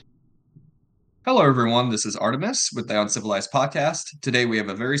Hello, everyone. This is Artemis with the Uncivilized Podcast. Today, we have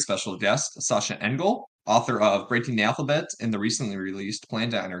a very special guest, Sascha Engel, author of Breaking the Alphabet and the recently released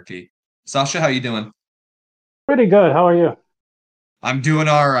Planned Anarchy. Sasha, how you doing? Pretty good. How are you? I'm doing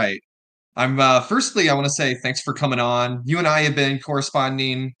all right. Firstly, I want to say thanks for coming on. You and I have been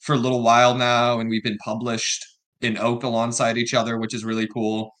corresponding for a little while now, and we've been published in Oak alongside each other, which is really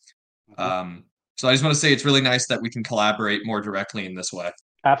cool. Mhm. Um, so I just want to say it's really nice that we can collaborate more directly in this way.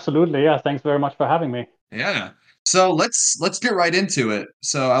 Absolutely. Yeah. Thanks very much for having me. Yeah. So let's get right into it.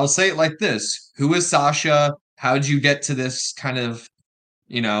 So I'll say it like this. Who is Sasha? How'd you get to this kind of,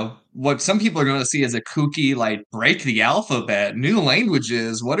 what some people are going to see as a kooky, like break the alphabet, new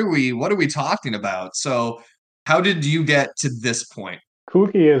languages? What are we talking about? So how did you get to this point?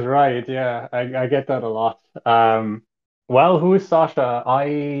 Cookie is right. Yeah, I get that a lot. Well, who is Sasha?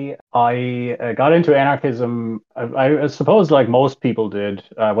 I got into anarchism. I suppose like most people did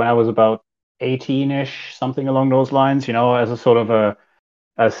when I was about 18-ish, something along those lines. As a sort of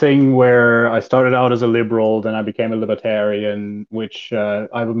a thing where I started out as a liberal, then I became a libertarian, which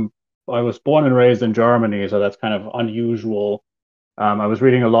I was born and raised in Germany, so that's kind of unusual. I was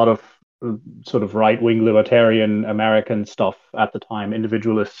reading a lot of sort of right-wing libertarian American stuff at the time,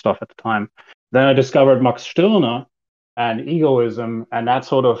 individualist stuff at the time. Then I discovered Max Stirner and egoism, and that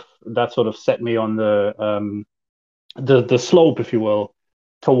sort of set me on the slope, if you will,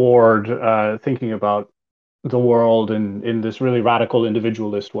 toward thinking about the world in this really radical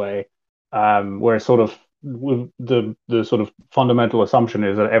individualist way, where sort of the sort of fundamental assumption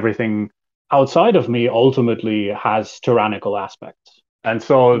is that everything outside of me ultimately has tyrannical aspects, and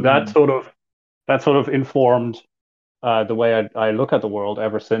so Hmm. that sort of informed the way I look at the world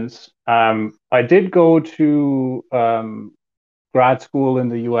ever since. I did go to grad school in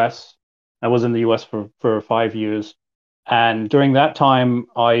the U.S. I was in the U.S. for 5 years, and during that time,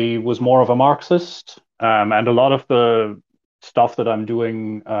 I was more of a Marxist, and a lot of the stuff that I'm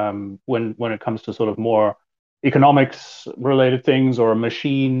doing when it comes to sort of more economics related things or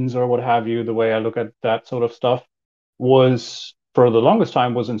machines or what have you, the way I look at that sort of stuff was for the longest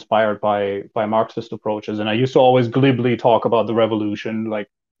time was inspired by Marxist approaches. And I used to always glibly talk about the revolution, like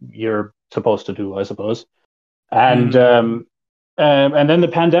you're supposed to do, I suppose. And Hmm. and then the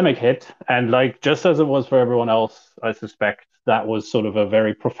pandemic hit, and like just as it was for everyone else, I suspect that was sort of a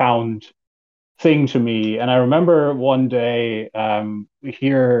very profound thing to me. And I remember one day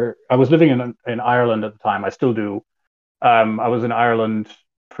here, I was living in Ireland at the time. I still do. I was in Ireland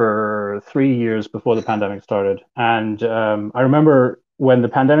for 3 years before the pandemic started, and I remember when the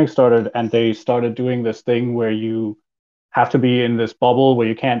pandemic started, and they started doing this thing where you have to be in this bubble where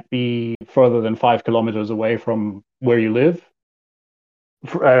you can't be further than 5 kilometers away from where you live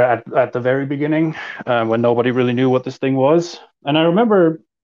at the very beginning, when nobody really knew what this thing was. And I remember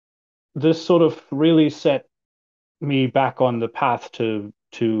this sort of really set me back on the path to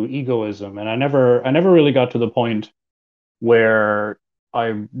egoism, and I never really got to the point where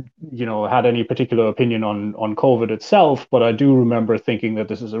I, had any particular opinion on COVID itself, but I do remember thinking that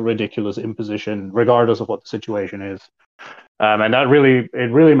this is a ridiculous imposition, regardless of what the situation is. And it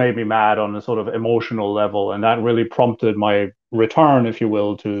really made me mad on a sort of emotional level, and that really prompted my return, if you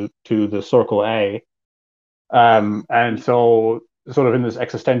will, to the Circle A. And so sort of in this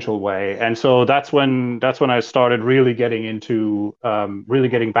existential way. And so that's when I started really getting into really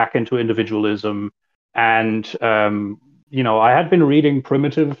getting back into individualism. And I had been reading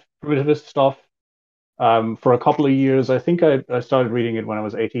primitivist stuff for a couple of years. I think I started reading it when I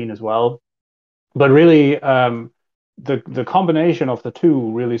was 18 as well. But really, the combination of the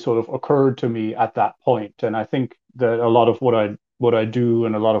two really sort of occurred to me at that point. And I think that a lot of what I do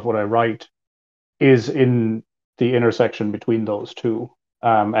and a lot of what I write is in the intersection between those two.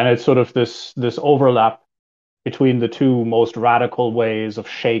 And it's sort of this overlap between the two most radical ways of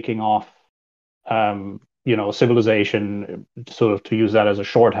shaking off, civilization, sort of to use that as a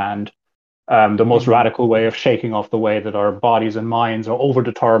shorthand. The most Hmm. radical way of shaking off the way that our bodies and minds are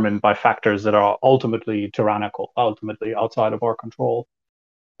overdetermined by factors that are ultimately tyrannical, ultimately outside of our control.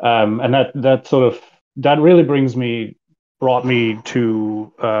 And that really brought me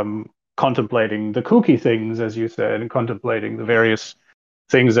to contemplating the kooky things, as you said, and contemplating the various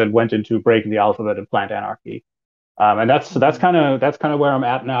things that went into breaking the alphabet and plant anarchy. And that's kind of where I'm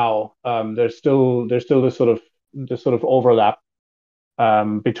at now. There's still this sort of overlap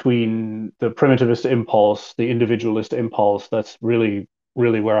between the primitivist impulse, the individualist impulse. That's really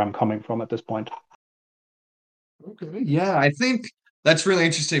where I'm coming from at this point. Okay. Yeah, I think that's really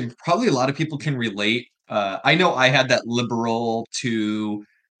interesting. Probably a lot of people can relate. I know I had that liberal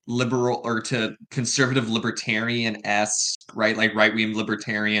or to conservative libertarian esque, right? Like right wing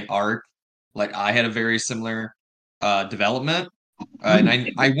libertarian arc. Like I had a very similar development. And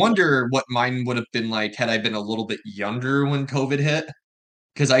I wonder what mine would have been like had I been a little bit younger when COVID hit,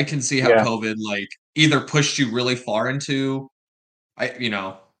 because I can see how Yeah. COVID like either pushed you really far into I you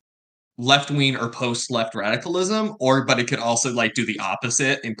know left wing or post left radicalism, or but it could also like do the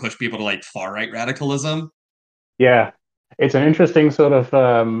opposite and push people to like far right radicalism. Yeah, it's an interesting sort of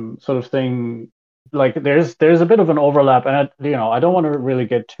thing. Like there's a bit of an overlap, and I don't want to really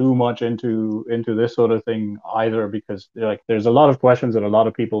get too much into this sort of thing either, because like there's a lot of questions that a lot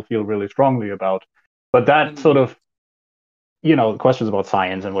of people feel really strongly about. But that sort Mhm. of questions about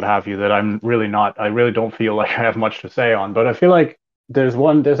science and what have you that I really don't feel like I have much to say on. But I feel like there's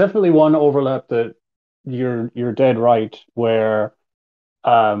definitely one overlap that you're dead right, where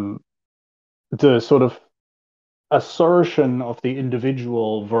um the sort of assertion of the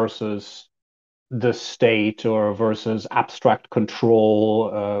individual versus the state, or versus abstract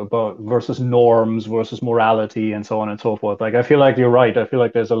control, but versus norms versus morality and so on and so forth. Like I feel like you're right. I feel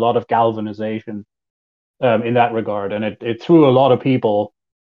like there's a lot of galvanization in that regard, and it threw a lot of people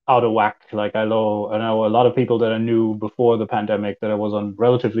out of whack. Like I know a lot of people that I knew before the pandemic that I was on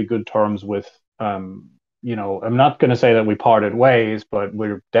relatively good terms with. I'm not going to say that we parted ways, but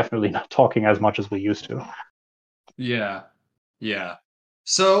we're definitely not talking as much as we used to. Yeah. Yeah.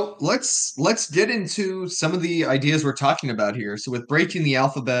 So let's get into some of the ideas we're talking about here. So with breaking the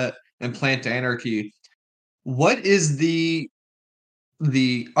alphabet and plant anarchy, what is the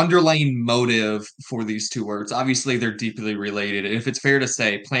underlying motive for these two words? Obviously, they're deeply related. And if it's fair to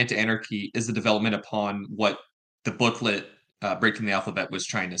say, plant anarchy is a development upon what the booklet Breaking the Alphabet was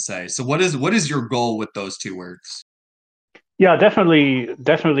trying to say. So what is your goal with those two words? Yeah,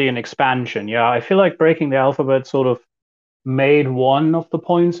 definitely an expansion. Yeah, I feel like breaking the alphabet sort of made one of the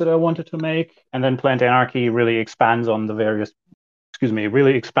points that I wanted to make, and then Plant Anarchy really expands on the various,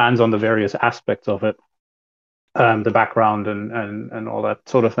 really expands on the various aspects of it, the background and all that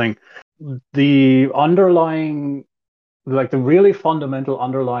sort of thing. The underlying, like the really fundamental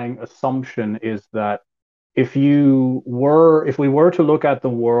underlying assumption is that if we were to look at the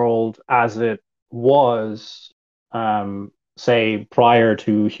world as it was, say prior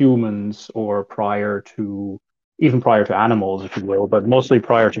to humans, or prior to animals, if you will, but mostly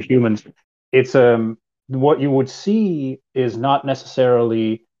prior to humans, it's what you would see is not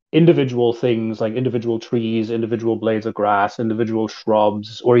necessarily individual things like individual trees, individual blades of grass, individual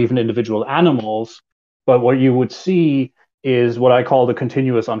shrubs, or even individual animals, but what you would see is what I call the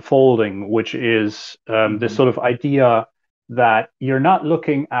continuous unfolding, which is this Mhm. sort of idea that you're not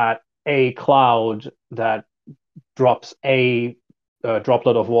looking at a cloud that drops a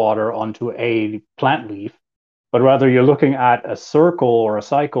droplet of water onto a plant leaf, but rather you're looking at a circle or a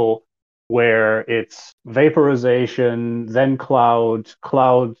cycle where it's vaporization, then cloud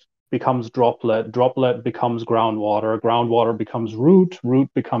becomes droplet, droplet becomes groundwater becomes root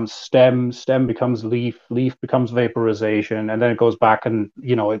becomes stem becomes leaf becomes vaporization, and then it goes back and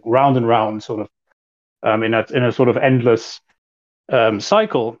round and round, sort of in a sort of endless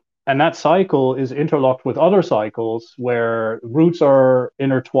cycle. And that cycle is interlocked with other cycles where roots are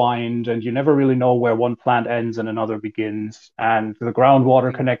intertwined, and you never really know where one plant ends and another begins. And the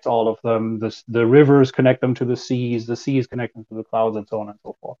groundwater Mhm. connects all of them. The rivers connect them to the seas connect them to the clouds, and so on and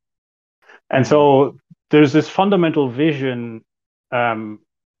so forth. And Mhm. so there's this fundamental vision, um,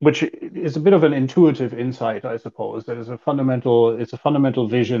 which is a bit of an intuitive insight, I suppose. It's a fundamental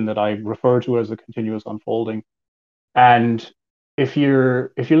vision that I refer to as the continuous unfolding. And if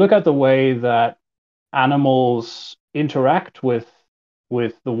you look at the way that animals interact with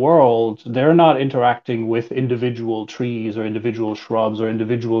the world, they're not interacting with individual trees or individual shrubs or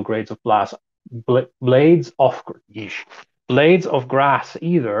individual grades of glass, blades of yeesh, blades of grass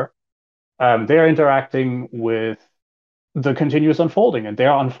either. They're interacting with the continuous unfolding, and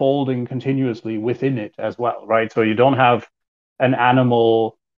they're unfolding continuously within it as well, right? So you don't have an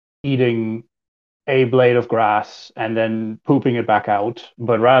animal eating a blade of grass and then pooping it back out,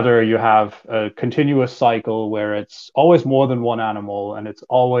 but rather you have a continuous cycle where it's always more than one animal, and it's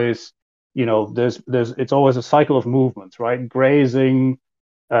always, it's always a cycle of movements, right? Grazing,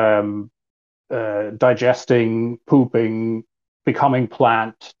 um, digesting, pooping, becoming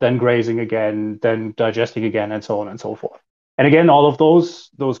plant, then grazing again, then digesting again, and so on and so forth. And again, all of those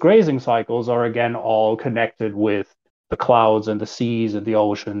grazing cycles are again all connected with the clouds and the seas and the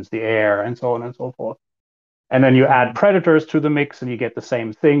oceans, the air, and so on and so forth. And then you add Mhm. predators to the mix and you get the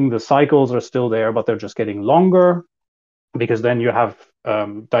same thing. The cycles are still there, but they're just getting longer, because then you have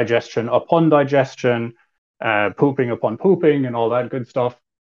digestion upon digestion, pooping upon pooping, and all that good stuff.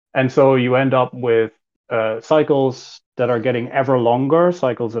 And so you end up with cycles that are getting ever longer,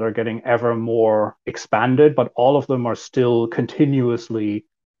 cycles that are getting ever more expanded, but all of them are still continuously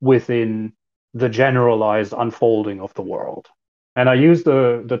within the generalized unfolding of the world. And I use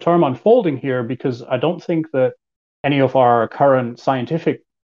the term unfolding here because I don't think that any of our current scientific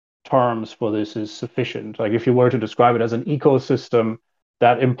terms for this is sufficient. Like if you were to describe it as an ecosystem,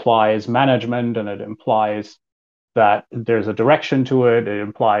 that implies management and it implies that there's a direction to it. It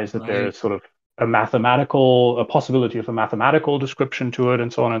implies that Right. there's sort of a possibility of a mathematical description to it,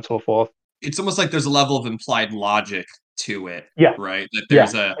 and so on and so forth. It's almost like there's a level of implied logic to it, Yeah, right? That yeah,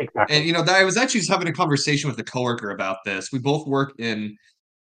 there's a exactly. and that I was actually just having a conversation with a coworker about this. We both work in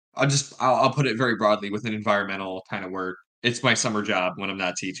I'll put it very broadly within environmental kind of work. It's my summer job when I'm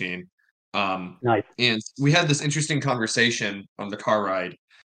not teaching. Nice. And we had this interesting conversation on the car ride,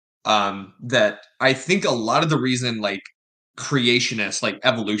 that I think a lot of the reason like creationists, like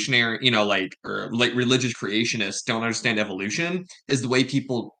evolutionary, like or like religious creationists don't understand evolution is the way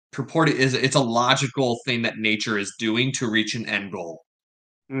people purport it is it's a logical thing that nature is doing to reach an end goal.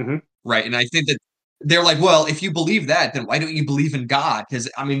 Hmm. Right. And I think that they're like, well, if you believe that, then why don't you believe in God? Because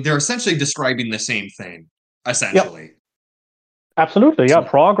I mean, they're essentially describing the same thing, Yep, essentially. absolutely. Yeah, So,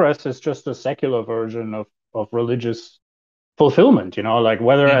 progress is just a secular version of religious fulfillment. Like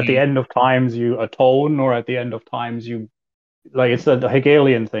whether at the mhm, end of times you atone or at the end of times you like it's the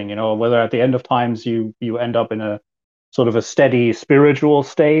Hegelian thing. Whether at the end of times you end up in a sort of a steady spiritual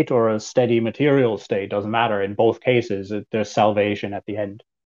state or a steady material state doesn't matter. In both cases, there's salvation at the end.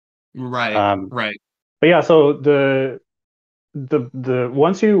 right, Um, right. but yeah, so the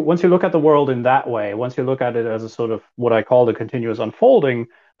once you look at the world in that way, once you look at it as a sort of what I call the continuous unfolding,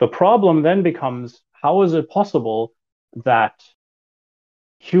 the problem then becomes how is it possible that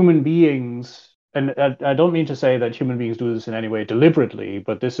human beings, and I don't mean to say that human beings do this in any way deliberately,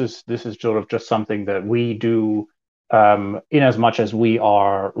 but this is sort of just something that we do, in as much as we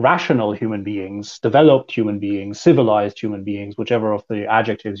are rational human beings, developed human beings, civilized human beings, whichever of the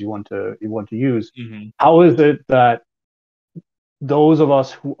adjectives you want to use. Hmm. How is it that those of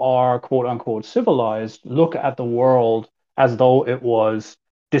us who are quote unquote civilized look at the world as though it was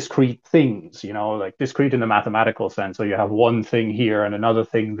discrete things, like discrete in the mathematical sense? So you have one thing here and another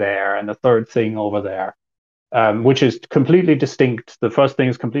thing there and a third thing over there, which is completely distinct. The first thing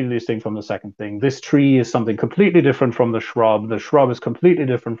is completely distinct from the second thing. This tree is something completely different from the shrub. The shrub is completely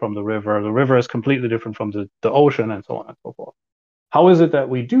different from the river. The river is completely different from the ocean, and so on and so forth. How is it that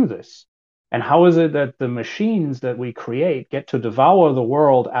we do this? And how is it that the machines that we create get to devour the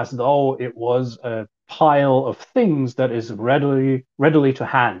world as though it was a pile of things that is readily to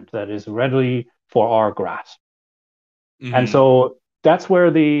hand, that is readily for our grasp? And Hmm. so that's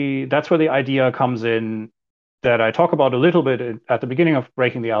where the idea comes in that I talk about a little bit at the beginning of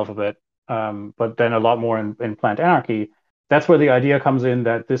Breaking the Alphabet, but then a lot more in Plant Anarchy. That's where the idea comes in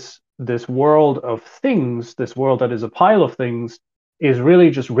that this world of things, this world that is a pile of things, is really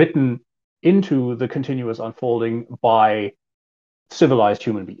just written into the continuous unfolding by civilized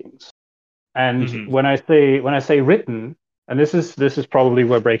human beings. And Hmm. when I say written, and this is probably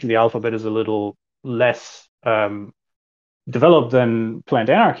where Breaking the Alphabet is a little less developed than Plant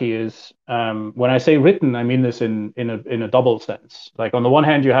Anarchy is. When I say written, I mean this in a double sense. Like on the one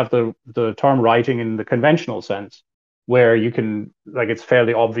hand, you have the term writing in the conventional sense, where you can like it's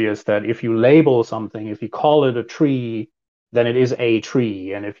fairly obvious that if you label something, if you call it a tree, then it is a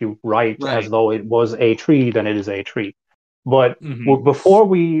tree, and if you write as Right. though it was a tree, then it is a tree. But Hmm. before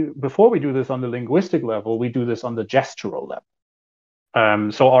we do this on the linguistic level, we do this on the gestural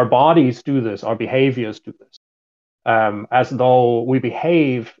level. So our bodies do this, our behaviors do this, as though we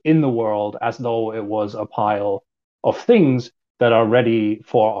behave in the world as though it was a pile of things that are ready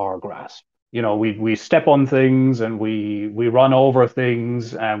for our grasp. We step on things and we run over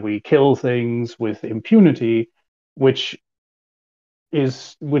things and we kill things with impunity, which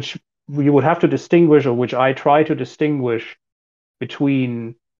which we would have to distinguish, or which I try to distinguish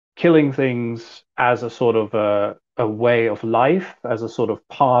between killing things as a sort of a way of life, as a sort of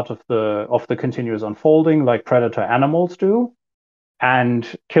part of the continuous unfolding, like predator animals do, and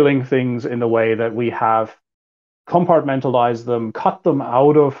killing things in the way that we have compartmentalized them, cut them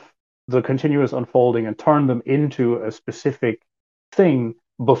out of the continuous unfolding, and turn them into a specific thing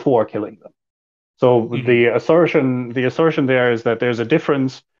before killing them. So Hmm. the assertion there is that there's a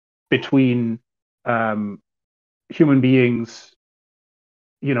difference between um, human beings,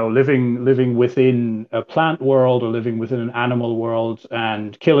 living within a plant world or living within an animal world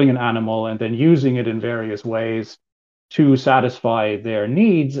and killing an animal and then using it in various ways to satisfy their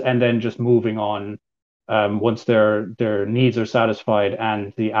needs and then just moving on, once their needs are satisfied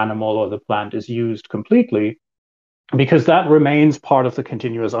and the animal or the plant is used completely. because that remains part of the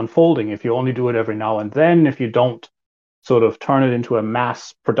continuous unfolding. If you only do it every now and then, if you don't sort of turn it into a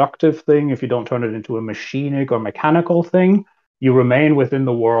mass productive thing, if you don't turn it into a machinic or mechanical thing, you remain within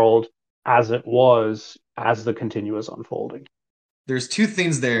the world as it was as the continuous unfolding. There's two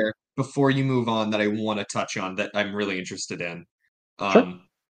things there before you move on that I want to touch on that I'm really interested in. Sure. Um,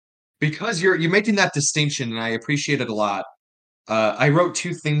 because you're making that distinction, and I appreciate it a lot. I wrote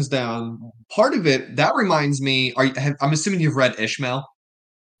two things down. Part of it that reminds me. I'm assuming you've read Ishmael.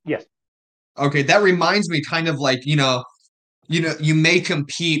 Yes. Okay, that reminds me kind of like you may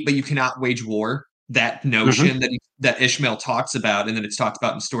compete, but you cannot wage war. That Mm-hmm. notion that Ishmael talks about, and then it's talked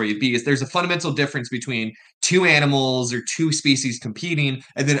about in Story of Bees. There's a fundamental difference between two animals or two species competing,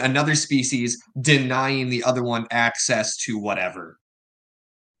 and then another species denying the other one access to whatever.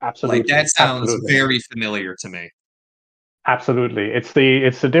 Like that Absolutely. sounds Absolutely. very familiar to me. Absolutely. It's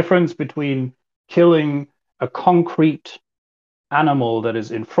the difference between killing a concrete animal that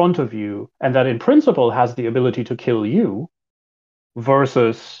is in front of you and that in principle has the ability to kill you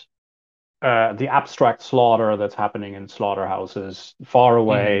versus the abstract slaughter that's happening in slaughterhouses far Hmm.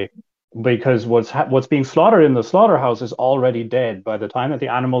 away, because what's being slaughtered in the slaughterhouse is already dead. By the time that the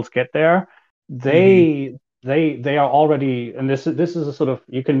animals get there, Hmm. they are already, and this is a sort of,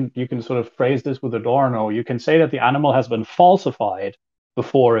 you can sort of phrase this with Adorno. You can say that the animal has been falsified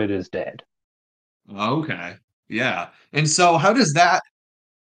before it is dead. Okay. Yeah. And so how does that,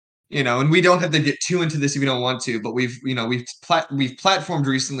 and we don't have to get too into this if you don't want to, but we've platformed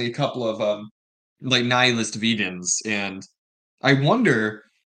recently a couple of like nihilist vegans, and I wonder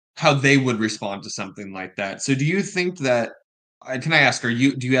how they would respond to something like that. So do you think that can I ask, do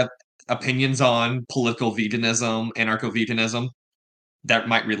you have opinions on political veganism, anarcho-veganism that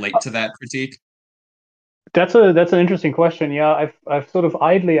might relate to that critique? That's an interesting question. Yeah, I've sort of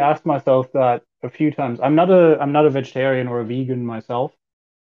idly asked myself that a few times. I'm not a vegetarian or a vegan myself.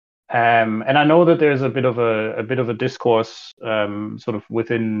 And I know that there's a bit of a discourse, sort of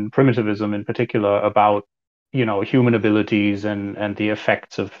within primitivism in particular, about human abilities and the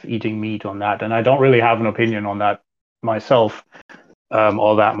effects of eating meat on that. And I don't really have an opinion on that myself,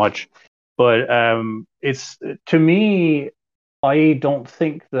 all that much. But it's to me, I don't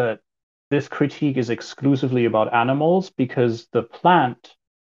think that this critique is exclusively about animals, because the plants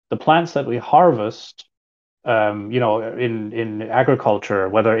that we harvest, in agriculture,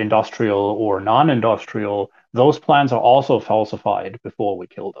 whether industrial or non-industrial, those plants are also falsified before we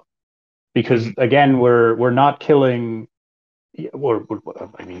kill them. Because Mhm. again, we're not killing, or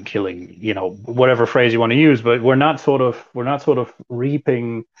I mean, killing, whatever phrase you want to use, but we're not sort of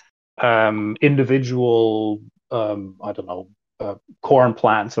reaping individual, I don't know, corn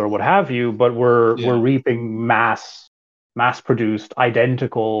plants or what have you, but we're Yeah. reaping mass produced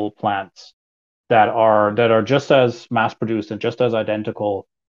identical plants that are just as mass produced and just as identical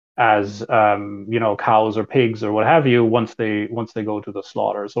as, cows or pigs or what have you, once they go to the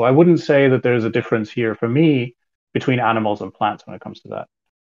slaughter. So I wouldn't say that there's a difference here for me between animals and plants when it comes to that.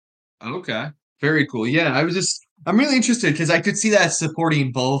 Okay. Very cool. Yeah, I'm really interested because I could see that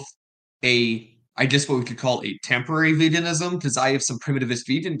supporting both I guess what we could call a temporary veganism, because I have some primitivist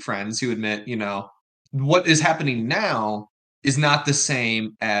vegan friends who admit, what is happening now is not the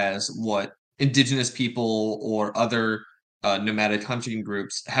same as what indigenous people or other nomadic hunting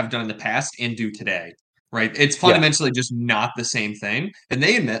groups have done in the past and do today. Right? It's Yeah. fundamentally just not the same thing. And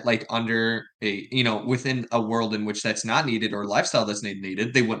they admit, like, under within a world in which that's not needed or lifestyle that's not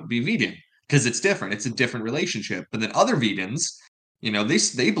needed, they wouldn't be vegan because it's different. It's a different relationship. But then other vegans,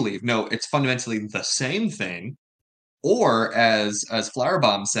 they believe no, it's fundamentally the same thing. Or as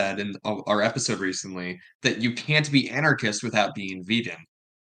Flowerbomb said in our episode recently, that you can't be anarchist without being vegan,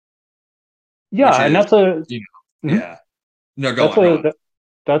 which Yeah, and is, that's a you mhm. yeah. No, go that's on, go a on. that,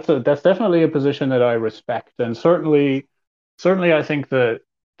 that's definitely a position that I respect, and certainly I think that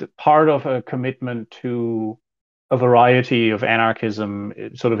part of a commitment to a variety of anarchism,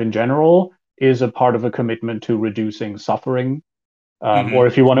 sort of in general, is a part of a commitment to reducing suffering. Or Hmm.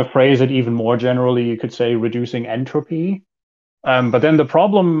 if you want to phrase it even more generally, you could say reducing entropy. But then the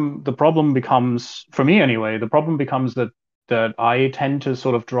problem becomes, for me anyway, the problem becomes that I tend to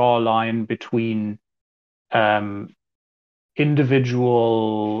sort of draw a line between, um,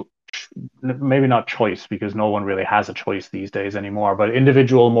 individual, maybe not choice, because no one really has a choice these days anymore, but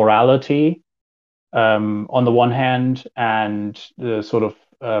individual morality, on the one hand, and the sort of,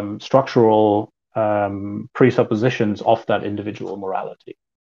 structural, presuppositions of that individual morality.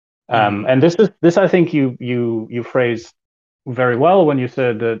 Hmm. And this I think you phrased very well when you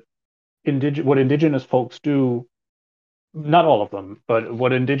said that what indigenous folks do, not all of them, but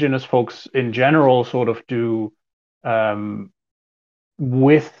what indigenous folks in general sort of do um,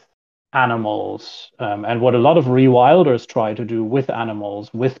 with animals, and what a lot of rewilders try to do with animals,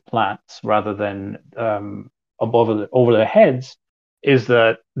 with plants, rather than over their heads, is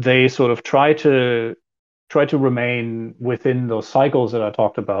that they sort of try to remain within those cycles that I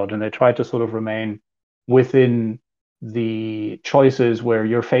talked about, and they try to sort of remain within the choices where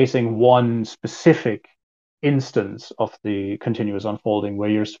you're facing one specific instance of the continuous unfolding, where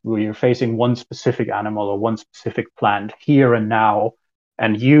you're facing one specific animal or one specific plant here and now,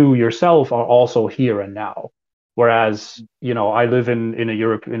 and you yourself are also here and now. Whereas, I live in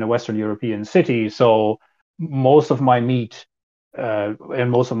a Western European city, so most of my meat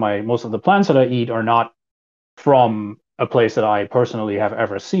and most of the plants that I eat are not from a place that I personally have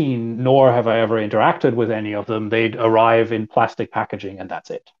ever seen, nor have I ever interacted with any of them. They'd arrive in plastic packaging, and that's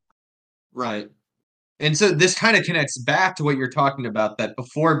it. Right. And so this kind of connects back to what you're talking about, that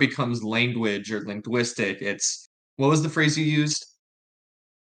before it becomes language or linguistic, it's what was the phrase you used?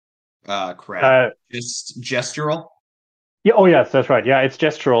 Crap. Uh, Just gestural? yeah. Oh, yes, that's right. Yeah, it's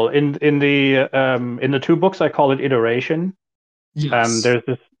gestural. In the two books, I call it iteration. Um, Yes. there's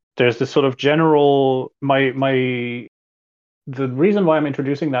this there's this sort of general my the reason why I'm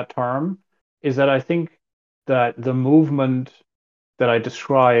introducing that term is that I think that the movement that I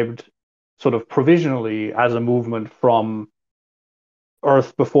described sort of provisionally as a movement from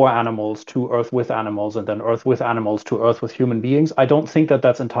Earth before animals to Earth with animals, and then Earth with animals to Earth with human beings, I don't think that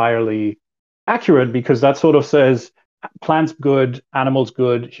that's entirely accurate, because that sort of says plants good, animals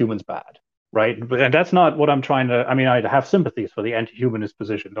good, humans bad, right? And that's not what I'm trying to. I mean, I have sympathies for the anti-humanist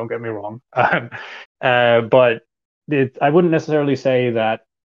position. Don't get me wrong, but I wouldn't necessarily say that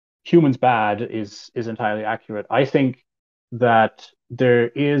humans bad is entirely accurate. I think that there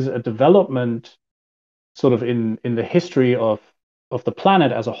is a development sort of in the history of the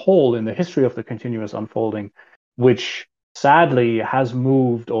planet as a whole, in the history of the continuous unfolding, which sadly has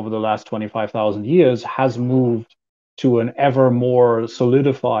moved over the last 25,000 years, has moved to an ever more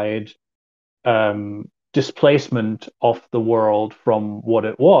solidified displacement of the world from what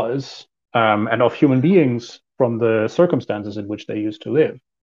it was, and of human beings from the circumstances in which they used to live.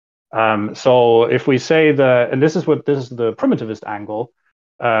 So if we say that, and this is the primitivist angle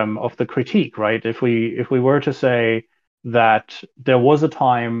of the critique, right? If we were to say that there was a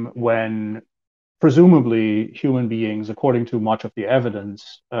time when presumably human beings, according to much of the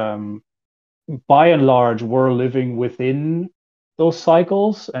evidence, by and large, were living within those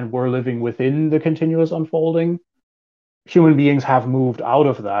cycles and were living within the continuous unfolding, human beings have moved out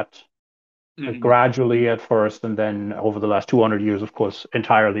of that Mhm. gradually at first, and then over the last 200 years, of course,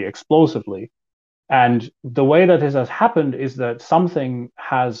 entirely explosively. And the way that this has happened is that something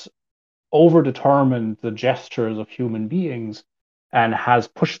has overdetermined the gestures of human beings and has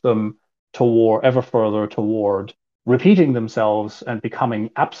pushed them toward ever further toward repeating themselves and becoming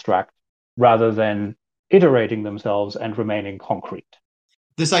abstract rather than iterating themselves and remaining concrete.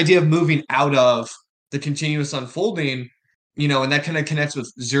 This idea of moving out of the continuous unfolding, and that kind of connects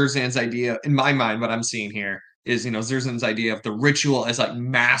with Zerzan's idea, in my mind, what I'm seeing here is, Zerzan's idea of the ritual as like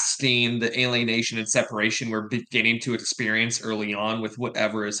masking the alienation and separation we're beginning to experience early on with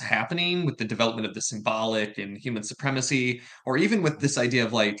whatever is happening with the development of the symbolic and human supremacy, or even with this idea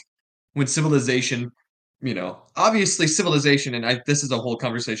of like when civilization, obviously civilization, and this is a whole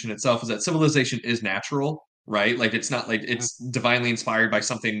conversation itself, is that civilization is natural, right? Like it's not like Mhm. it's divinely inspired by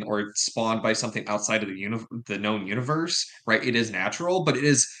something or spawned by something outside of the known universe, right? It is natural, but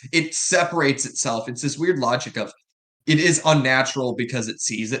it separates itself. It's this weird logic of it is unnatural because it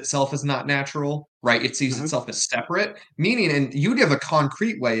sees itself as not natural, right? It sees Mhm. itself as separate, meaning, and you'd have a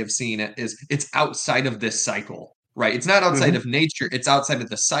concrete way of seeing it is it's outside of this cycle, right? It's not outside Mhm. of nature, it's outside of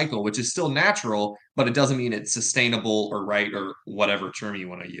the cycle, which is still natural, but it doesn't mean it's sustainable or right or whatever term you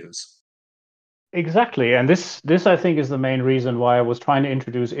want to use. Exactly. And this I think is the main reason why I was trying to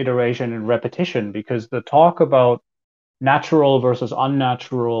introduce iteration and repetition, because the talk about natural versus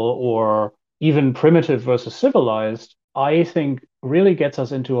unnatural, or even primitive versus civilized, I think really gets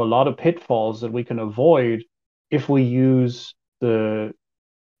us into a lot of pitfalls that we can avoid if we use the.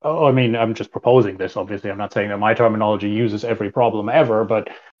 Oh, I mean, I'm just proposing this. Obviously, I'm not saying that my terminology uses every problem ever, but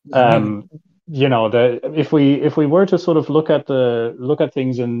um, that if we were to sort of look at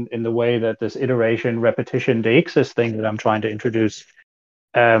things in the way that this iteration, repetition, deixis thing that I'm trying to introduce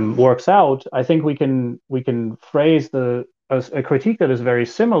works out, I think we can phrase a critique that is very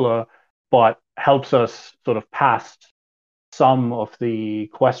similar, but helps us sort of past some of the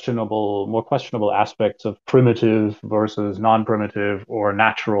more questionable aspects of primitive versus non-primitive, or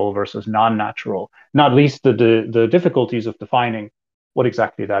natural versus non-natural, not least the difficulties of defining what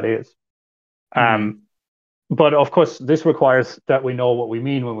exactly that is. Um, Mhm. but of course, this requires that we know what we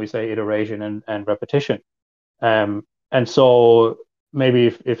mean when we say iteration and repetition. And so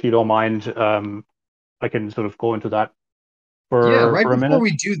maybe if you don't mind, I can sort of go into that Yeah, for a minute.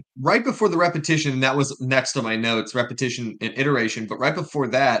 right before the repetition, that was next on my notes, repetition and iteration. But right before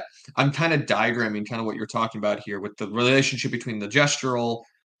that, I'm kind of diagramming kind of what you're talking about here with the relationship between the gestural,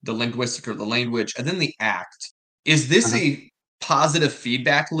 the linguistic or the language, and then the act. Is this Uh-huh. a positive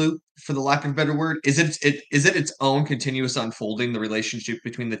feedback loop, for the lack of a better word? Is it its own continuous unfolding, the relationship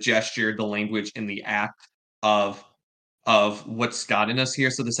between the gesture, the language, and the act of what's gotten us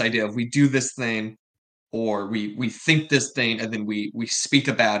here? So this idea of we do this thing or we think this thing and then we speak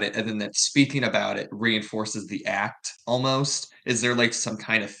about it and then that speaking about it reinforces the act almost. Is there like some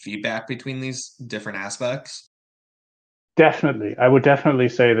kind of feedback between these different aspects? Definitely, I would definitely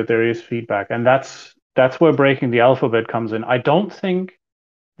say that there is feedback, and that's where breaking the alphabet comes in. I don't think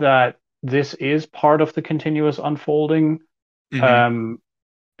that this is part of the continuous unfolding, Hmm. um,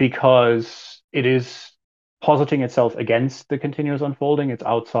 because it is positing itself against the continuous unfolding. It's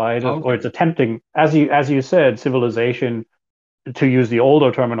outside of, or Okay. it's attempting, as you said, civilization. To use the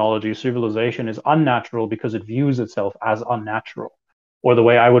older terminology, civilization is unnatural because it views itself as unnatural. Or the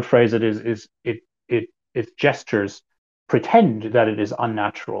way I would phrase it is its gestures pretend that it is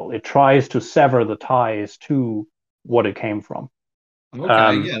unnatural. It tries to sever the ties to what it came from. Okay,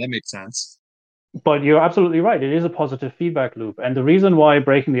 Um, yeah, that makes sense. but you're absolutely right. It is a positive feedback loop. And the reason why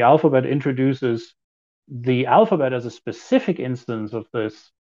breaking the alphabet introduces the alphabet as a specific instance of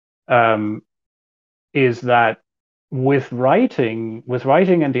this, um, is that with writing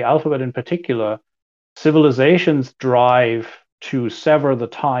and the alphabet in particular, civilizations drive to sever the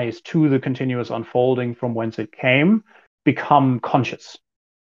ties to the continuous unfolding from whence it came become conscious.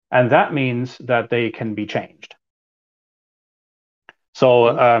 And that means that they can be changed. So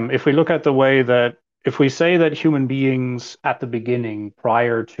Okay. if we look at the way that, if we say that human beings at the beginning,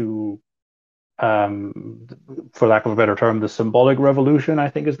 prior to, um, for lack of a better term, the symbolic revolution, I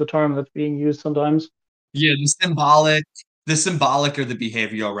think is the term that's being used sometimes. Yeah, the symbolic or the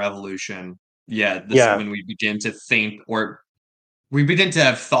behavioral revolution. Yeah, this Yeah, when we begin to think or we begin to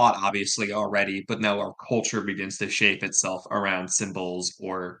have thought obviously already, but now our culture begins to shape itself around symbols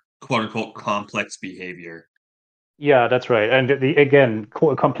or quote unquote complex behavior. yeah, that's right. And again,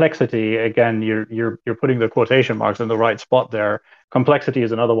 complexity. Again, you're putting the quotation marks in the right spot there. Complexity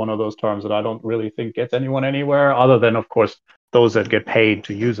is another one of those terms that I don't really think gets anyone anywhere, other than, of course, those that get paid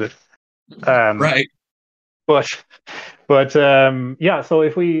to use it. Um, Right. but yeah. So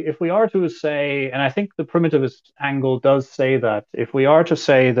if we are to say, and I think the primitivist angle does say that if we are to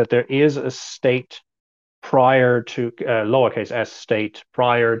say that there is a state prior to lowercase s state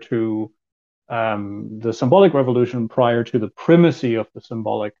prior to the symbolic revolution, prior to the primacy of the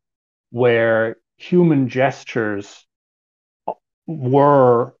symbolic, where human gestures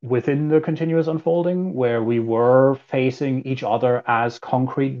were within the continuous unfolding, where we were facing each other as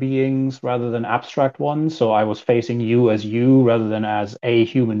concrete beings rather than abstract ones. So I was facing you as you rather than as a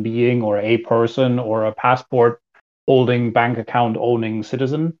human being or a person or a passport holding, bank account owning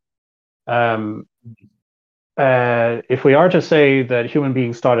citizen. Um, if we are to say that human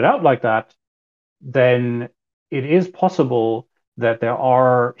beings started out like that, then it is possible that there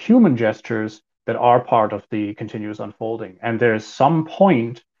are human gestures that are part of the continuous unfolding. And there's some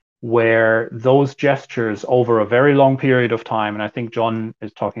point where those gestures over a very long period of time, and I think John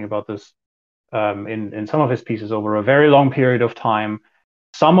is talking about this in some of his pieces, over a very long period of time,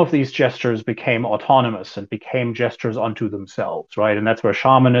 some of these gestures became autonomous and became gestures unto themselves, right? And that's where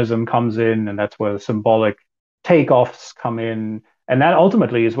shamanism comes in, and that's where symbolic takeoffs come in. And that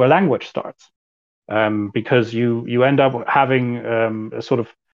ultimately is where language starts, because you end up having a sort of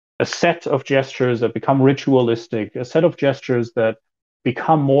a set of gestures that become ritualistic, a set of gestures that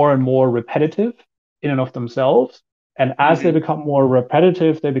become more and more repetitive in and of themselves. And as they Mhm. become more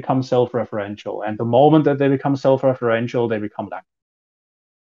repetitive, they become self-referential. And the moment that they become self-referential, they become language.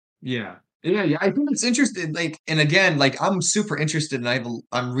 Yeah. Yeah, yeah. I think it's interesting. Like, and again, like I'm super interested, and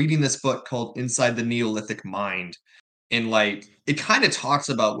I'm reading this book called Inside the Neolithic Mind. And like it kind of talks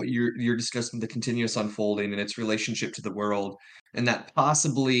about what you're discussing, the continuous unfolding and its relationship to the world, and that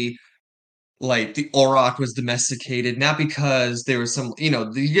possibly like the auroch was domesticated not because there was some, you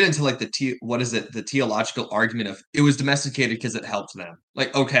get into like what is it, the theological argument of it was domesticated because it helped them.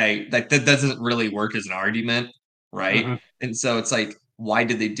 Like, okay, like that doesn't really work as an argument, right? Mm-hmm. And so it's like, why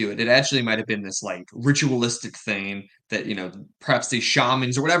did they do it? It actually might have been this like ritualistic thing that, perhaps these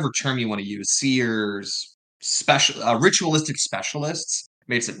shamans or whatever term you want to use, seers, special ritualistic specialists,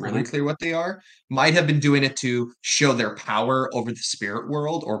 makes it Mm-hmm. really clear what they are, might have been doing it to show their power over the spirit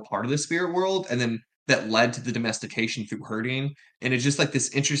world or part of the spirit world. And then that led to the domestication through herding. And it's just like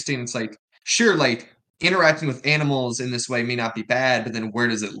this interesting, it's like, sure, like interacting with animals in this way may not be bad, but then where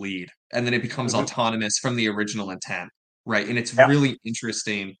does it lead? And then it becomes Mhm. autonomous from the original intent, right? And it's Yeah. really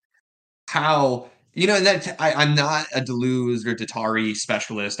interesting how, and that I'm not a Deleuze or Guattari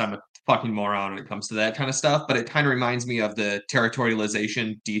specialist. I'm a fucking moron when it comes to that kind of stuff, but it kind of reminds me of the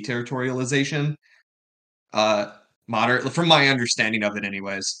territorialization, deterritorialization, uh, moderate from my understanding of it,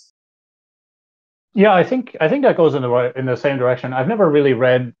 anyways. Yeah, I think that goes in the same direction. I've never really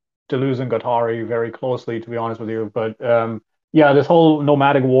read Deleuze and Guattari very closely, to be honest with you. But yeah, this whole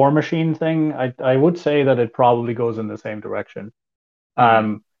nomadic war machine thing, I would say that it probably goes in the same direction.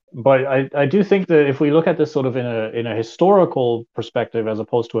 Hmm. But I do think that if we look at this sort of in a historical perspective as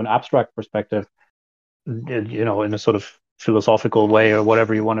opposed to an abstract perspective, in a sort of philosophical way or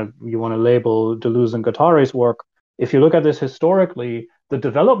whatever you want to label Deleuze and Guattari's work, if you look at this historically, the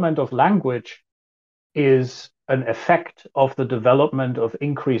development of language is an effect of the development of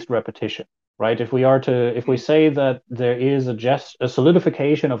increased repetition, right? If we say that there is a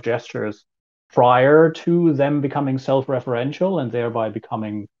solidification of gestures prior to them becoming self-referential and thereby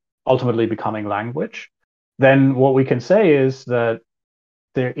ultimately becoming language, then what we can say is that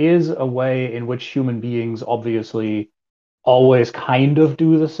there is a way in which human beings obviously always kind of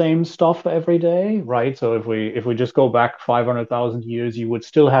do the same stuff every day, right? So if we just go back 500,000 years, you would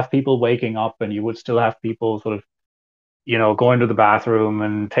still have people waking up and you would still have people sort of, going to the bathroom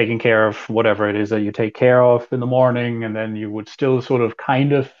and taking care of whatever it is that you take care of in the morning, and then you would still sort of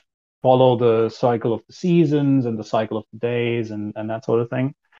kind of follow the cycle of the seasons and the cycle of the days and that sort of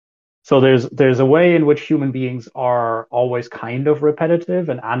thing. So there's a way in which human beings are always kind of repetitive,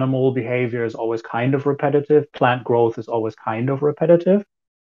 and animal behavior is always kind of repetitive. Plant growth is always kind of repetitive,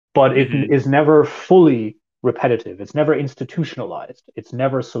 but it Hmm. is never fully repetitive. It's never institutionalized. It's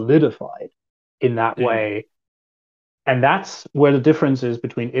never solidified in that Hmm. way. And that's where the difference is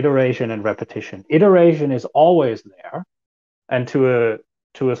between iteration and repetition. Iteration is always there, and to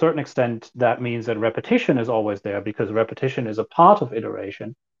a certain extent, that means that repetition is always there because repetition is a part of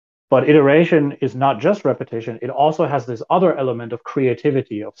iteration. But iteration is not just repetition, it also has this other element of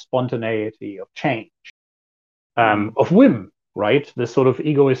creativity, of spontaneity, of change, Hmm. of whim, right? This sort of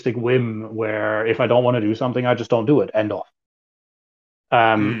egoistic whim where if I don't want to do something, I just don't do it, end of.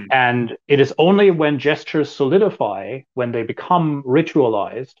 Hmm. And it is only when gestures solidify, when they become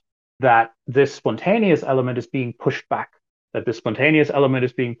ritualized, that this spontaneous element is being pushed back, that this spontaneous element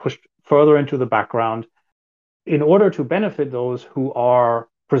is being pushed further into the background in order to benefit those who are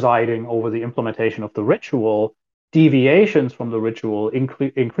presiding over the implementation of the ritual. Deviations from the ritual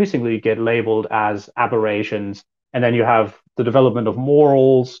increasingly get labeled as aberrations. And then you have the development of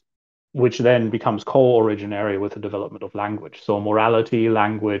morals, which then becomes co-originary with the development of language. So morality,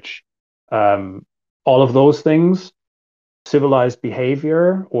 language, um, all of those things, civilized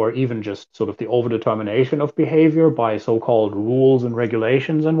behavior, or even just sort of the overdetermination of behavior by so-called rules and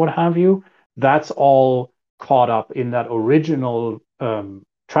regulations and what have you, that's all caught up in that original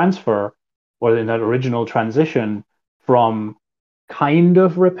transfer or in that original transition from kind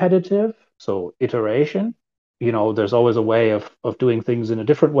of repetitive, so iteration. There's always a way of doing things in a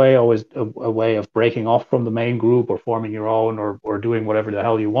different way, always a way of breaking off from the main group or forming your own or doing whatever the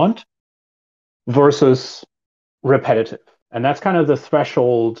hell you want versus repetitive. And that's kind of the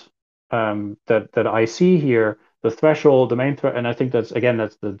threshold that I see here. The threshold, the main threat, and I think that's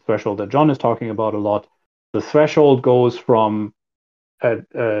the threshold that John is talking about a lot. The threshold goes from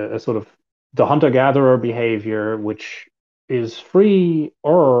a sort of the hunter-gatherer behavior, which is freer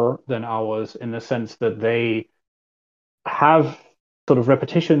than ours in the sense that they have sort of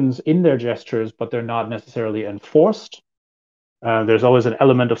repetitions in their gestures, but they're not necessarily enforced. There's always an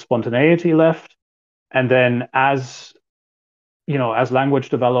element of spontaneity left. And then as language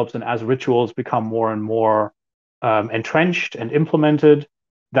develops and as rituals become more and more entrenched and implemented,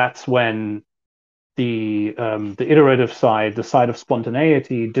 that's when the iterative side, the side of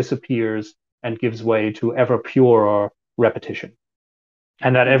spontaneity, disappears and gives way to ever purer repetition.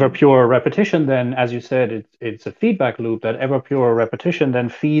 And that ever Hmm. purer repetition, then, as you said, it's a feedback loop. That ever purer repetition then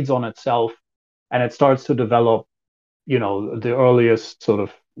feeds on itself, and it starts to develop, the earliest sort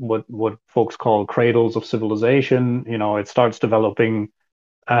of what folks call cradles of civilization. It starts developing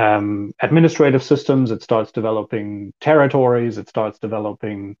administrative systems, it starts developing territories, it starts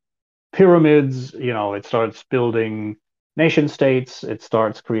developing pyramids, it starts building nation states, it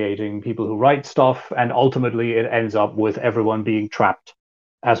starts creating people who write stuff, and ultimately it ends up with everyone being trapped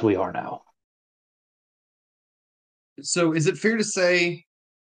as we are now. So is it fair to say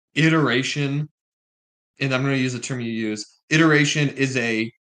iteration, and I'm going to use the term you use, iteration is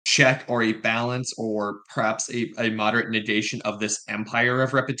a check or a balance or perhaps a moderate negation of this empire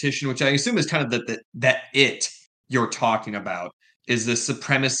of repetition, which I assume is kind of that it you're talking about is the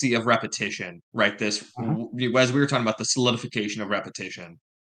supremacy of repetition, right? Mhm. As we were talking about the solidification of repetition.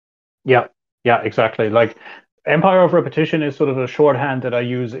 Yeah, yeah, exactly. Like Empire of Repetition is sort of a shorthand that I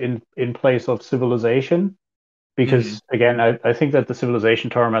use in place of civilization Hmm. because again, I think that the civilization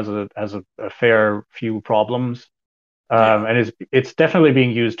term has a fair few problems. Yeah. And it's definitely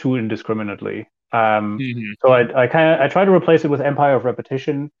being used too indiscriminately. Hmm. So I try to replace it with Empire of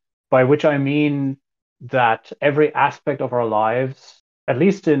Repetition, by which I mean that every aspect of our lives, at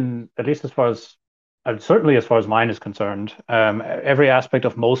least as far as and certainly as far as mine is concerned, every aspect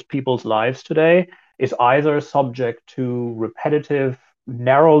of most people's lives today is either subject to repetitive,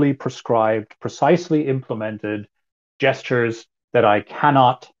 narrowly prescribed, precisely implemented gestures that I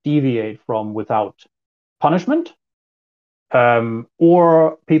cannot deviate from without punishment,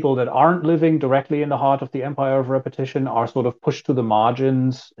 or people that aren't living directly in the heart of the empire of repetition are sort of pushed to the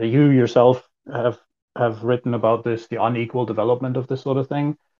margins. You yourself have written about this, the unequal development of this sort of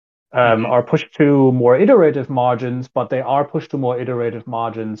thing, Hmm. are pushed to more iterative margins, but they are pushed to more iterative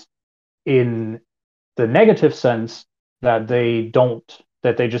margins in the negative sense that they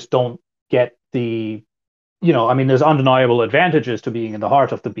just don't get the I mean, there's undeniable advantages to being in the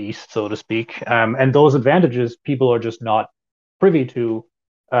heart of the beast, so to speak. And those advantages people are just not privy to.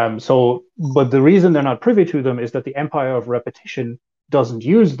 But the reason they're not privy to them is that the empire of repetition doesn't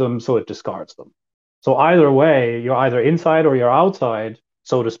use them, so it discards them. So either way, you're either inside or you're outside,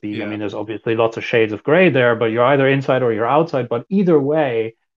 so to speak. I Yeah. mean, there's obviously lots of shades of gray there, but you're either inside or you're outside. But either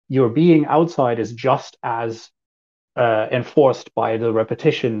way, your being outside is just as enforced by the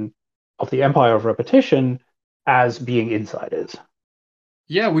repetition of the empire of repetition as being inside is.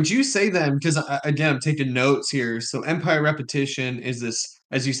 Yeah, would you say then, because again, I'm taking notes here. So, empire repetition is this,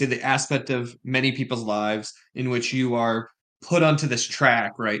 as you say, the aspect of many people's lives in which you are put onto this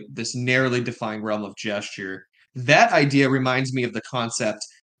track, right? This narrowly defined realm of gesture. That idea reminds me of the concept,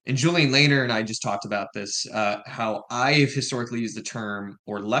 and Julian Lehner and I just talked about this, how I have historically used the term,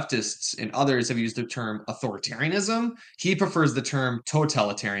 or leftists and others have used the term authoritarianism. He prefers the term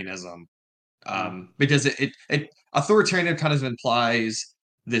totalitarianism, Mm. because it authoritarian kind of implies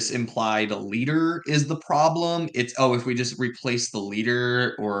this implied leader is the problem. It's, oh, if we just replace the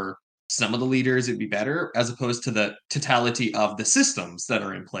leader or some of the leaders, it'd be better, as opposed to the totality of the systems that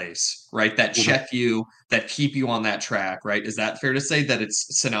are in place, right? That Mhm. check you, that keep you on that track, right? Is that fair to say that it's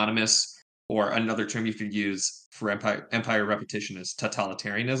synonymous, or another term you could use for empire repetition is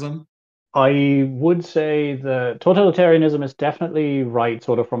totalitarianism? I would say the totalitarianism is definitely right,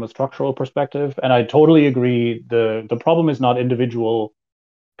 sort of from a structural perspective, and I totally agree. The problem is not individual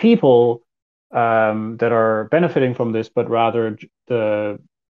people that are benefiting from this, but rather the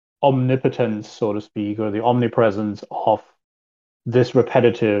omnipotence, so to speak, or the omnipresence of this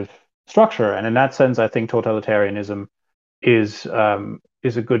repetitive structure. And in that sense, I think totalitarianism is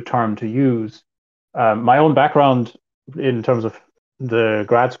a good term to use. My own background in terms of the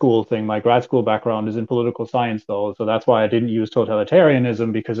grad school thing, my grad school background is in political science, though, so that's why I didn't use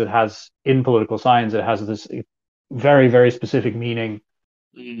totalitarianism because it has in political science it has this very very specific meaning,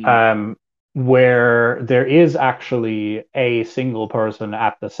 Mm. um, where there is actually a single person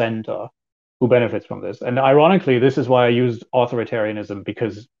at the center who benefits from this. And ironically, this is why I used authoritarianism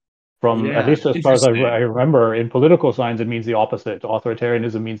because from at Yeah, least as far as I interesting. remember in political science, it means the opposite.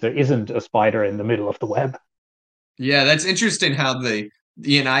 Authoritarianism means there isn't a spider in the middle of the web. Yeah, that's interesting how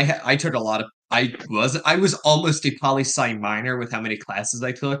and I took a lot of I was almost a poli sci minor with how many classes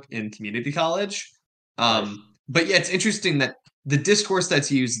I took in community college. Nice. But yeah, it's interesting that the discourse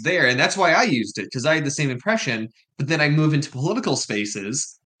that's used there, and that's why I used it, because I had the same impression, but then I move into political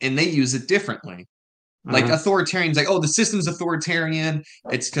spaces and they use it differently. Like Hmm. authoritarians, like, oh, the system's authoritarian,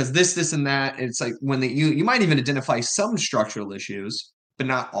 it's because this and that. And it's like when you might even identify some structural issues, but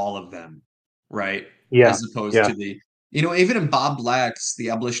not all of them, right? Yeah. As opposed Yeah. to even in Bob Black's The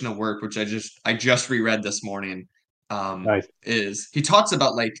Abolition of Work, which I just reread this morning, Nice. is he talks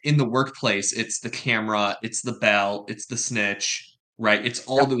about, like, in the workplace, it's the camera, it's the bell, it's the snitch, right? It's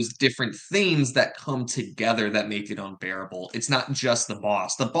all Yep. those different things that come together that make it unbearable. It's not just the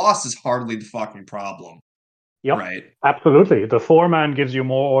boss. The boss is hardly the fucking problem, Yep. right? Absolutely. The foreman gives you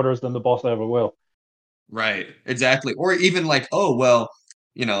more orders than the boss ever will. Right, exactly. Or even like, oh, well,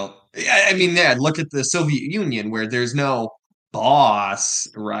 I mean, yeah, look at the Soviet Union where there's no boss,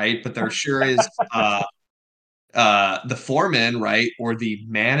 right? But there sure is the foreman, right? Or the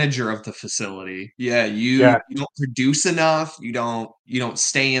manager of the facility. Yeah, you Yeah. you don't produce enough, you don't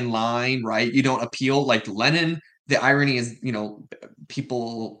stay in line, right? You don't appeal like Lenin. the irony is,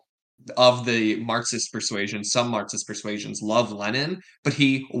 people of the Marxist persuasion, some Marxist persuasions love Lenin, but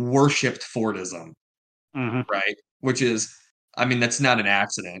he worshipped Fordism, Hmm. right? Which is, I mean, that's not an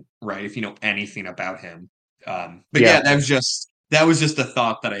accident, right? If you know anything about him. But yeah, Yeah. that was just a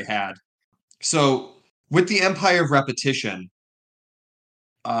thought that I had. So with the Empire of Repetition,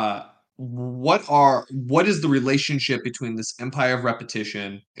 uh, what is the relationship between this Empire of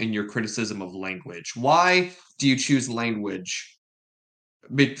Repetition and your criticism of language? Why do you choose language?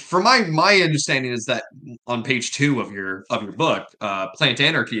 But for my understanding is that on page 2 of your book, Plant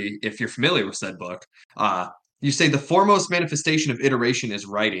Anarchy, if you're familiar with said book, uh, you say the foremost manifestation of iteration is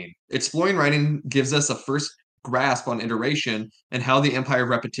writing. Exploring writing gives us a first grasp on iteration and how the empire of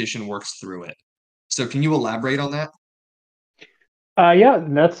repetition works through it. So, can you elaborate on that? Yeah,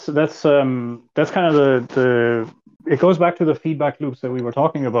 that's kind of the it goes back to the feedback loops that we were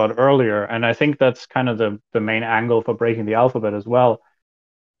talking about earlier, and I think that's kind of the main angle for breaking the alphabet as well,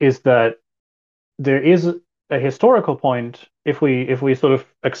 is that there is a historical point if we sort of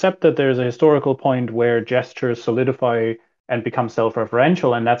accept that there's a historical point where gestures solidify and become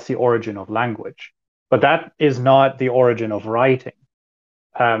self-referential, and that's the origin of language. But that is not the origin of writing.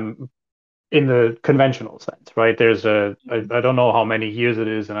 Um, in the conventional sense, right? I don't know how many years it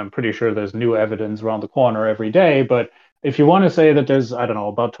is, and I'm pretty sure there's new evidence around the corner every day. But if you want to say that there's, I don't know,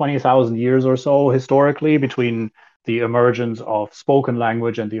 about 20,000 years or so historically between the emergence of spoken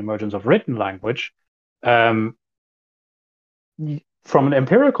language and the emergence of written language, um, from an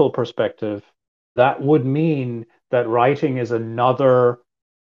empirical perspective, that would mean that writing is another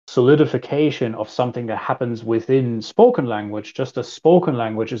solidification of something that happens within spoken language, just as spoken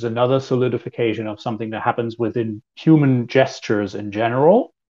language is another solidification of something that happens within human gestures in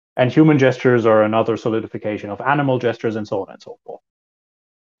general. And human gestures are another solidification of animal gestures and so on and so forth.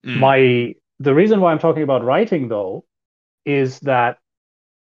 Mm, The reason why I'm talking about writing though is that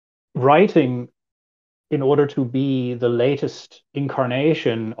writing, in order to be the latest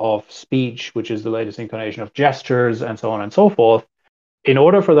incarnation of speech, which is the latest incarnation of gestures and so on and so forth, in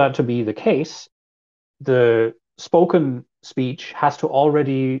order for that to be the case, the spoken speech has to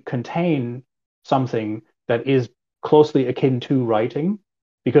already contain something that is closely akin to writing,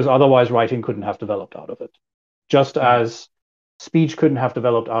 because otherwise writing couldn't have developed out of it. Just mm. as speech couldn't have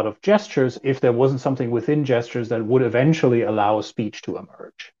developed out of gestures if there wasn't something within gestures that would eventually allow speech to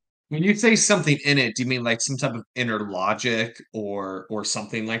emerge. When you say something in it, do you mean like some type of inner logic or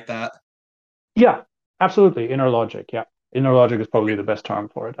something like that? Yeah, absolutely. Inner logic. Yeah. Inner logic is probably the best term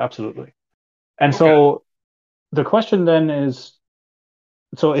for it. Absolutely. And Okay. so the question then is,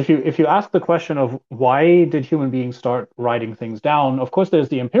 so if you ask the question of why did human beings start writing things down, of course there's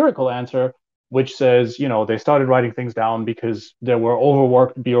the empirical answer, which says, they started writing things down because there were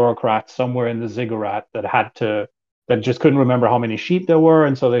overworked bureaucrats somewhere in the ziggurat that just couldn't remember how many sheep there were,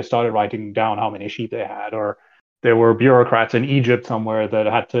 and so they started writing down how many sheep they had. Or there were bureaucrats in Egypt somewhere that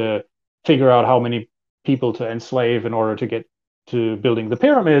had to figure out how many people to enslave in order to get to building the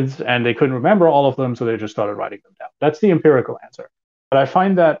pyramids, and they couldn't remember all of them, so they just started writing them down. That's the empirical answer. But I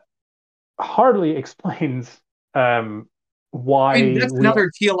find that hardly explains um, I mean, why that's we another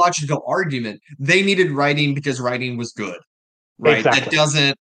theological argument. They needed writing because writing was good, right? That exactly.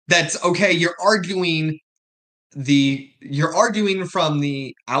 doesn't, that's okay. You're arguing from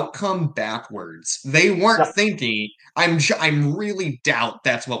the outcome backwards. They weren't Yep. thinking. I'm really doubt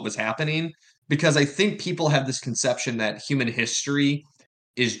that's what was happening because I think people have this conception that human history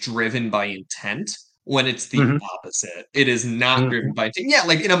is driven by intent when it's the Hmm. opposite. It is not driven Hmm. by intent. Yeah,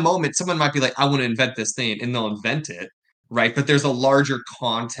 like in a moment, someone might be like, I want to invent this thing, and they'll invent it, right? But there's a larger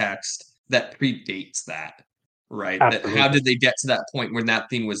context that predates that, right? That how Absolutely. did they get to that point where that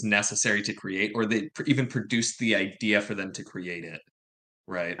thing was necessary to create, or they even produced the idea for them to create it,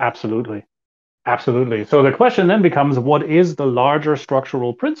 right? Absolutely. Absolutely. So the question then becomes, what is the larger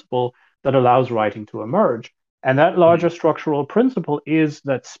structural principle that allows writing to emerge? And that larger Mhm. structural principle is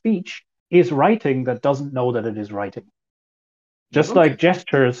that speech is writing that doesn't know that it is writing. Just Okay. like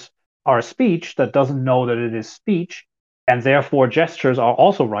gestures are speech that doesn't know that it is speech, and therefore gestures are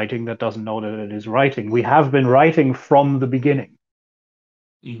also writing that doesn't know that it is writing. We have been writing from the beginning.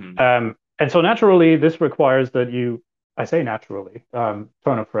 Hmm. And so naturally, this requires that I say naturally, turn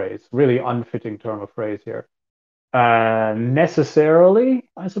of phrase, really unfitting term of phrase here. Necessarily,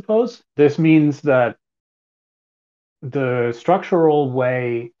 I suppose, this means that the structural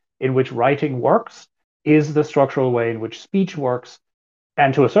way in which writing works is the structural way in which speech works,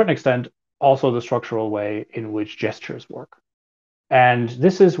 and to a certain extent, also the structural way in which gestures work. And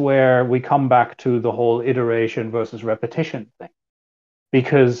this is where we come back to the whole iteration versus repetition thing,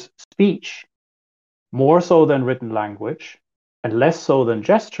 because speech more so than written language and less so than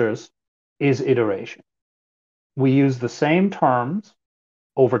gestures, is iteration. We use the same terms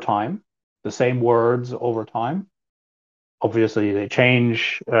over time, the same words over time. Obviously, they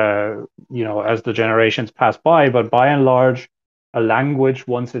change, as the generations pass by, but by and large, a language,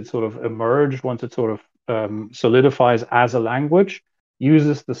 once it sort of emerged, once it sort of solidifies as a language,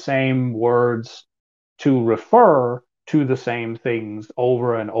 uses the same words to refer to the same things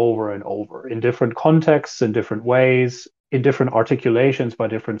over and over and over in different contexts, in different ways, in different articulations by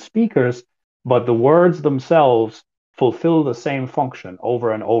different speakers, but the words themselves fulfill the same function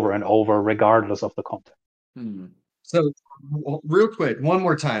over and over and over, regardless of the context. Hmm. So, real quick, one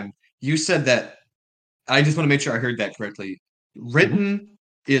more time. You said that, I just want to make sure I heard that correctly. Mhm. Written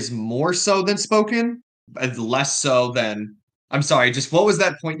is more so than spoken, and less so than. I'm sorry, just what was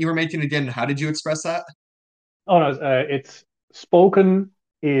that point you were making again? How did you express that? Oh no, it's spoken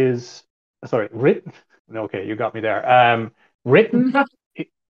is sorry, written. Okay, you got me there. Written,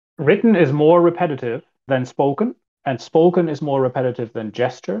 written is more repetitive than spoken, and spoken is more repetitive than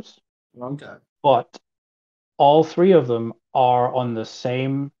gestures. Okay. But all three of them are on the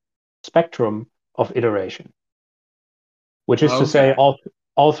same spectrum of iteration, which is to say Okay.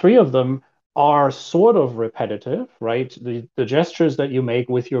 all three of them are sort of repetitive, right? The gestures that you make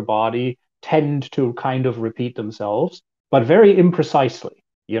with your body tend to kind of repeat themselves, but very imprecisely.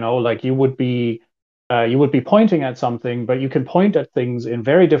 Like you would be pointing at something, but you can point at things in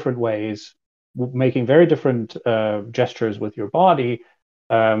very different ways, making very different gestures with your body,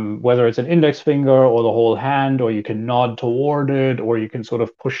 whether it's an index finger or the whole hand, or you can nod toward it, or you can sort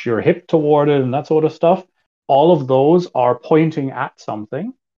of push your hip toward it, and that sort of stuff. All of those are pointing at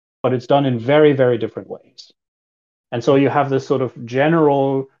something, but it's done in very, very different ways. And so you have this sort of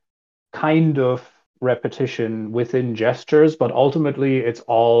general kind of repetition within gestures, but ultimately it's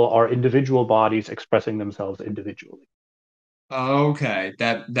all our individual bodies expressing themselves individually. Okay,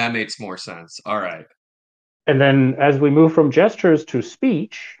 that makes more sense. All right. And then as we move from gestures to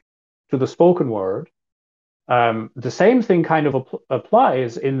speech, to the spoken word, the same thing kind of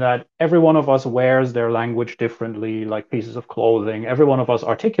applies in that every one of us wears their language differently, like pieces of clothing. Every one of us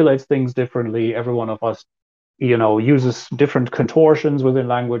articulates things differently. Every one of us, uses different contortions within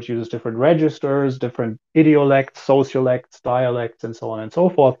language, uses different registers, different idiolects, sociolects, dialects, and so on and so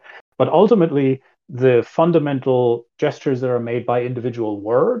forth. But ultimately, the fundamental gestures that are made by individual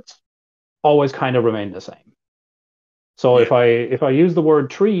words always kind of remain the same. So Yeah. if I use the word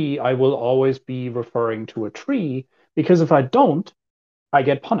tree, I will always be referring to a tree, because if I don't, I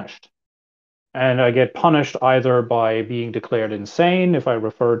get punished. And I get punished either by being declared insane if I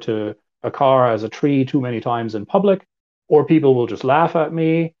refer to a car as a tree too many times in public, or people will just laugh at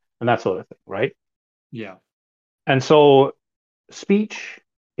me and that sort of thing, right? Yeah. And so speech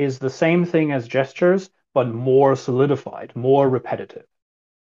is the same thing as gestures, but more solidified, more repetitive.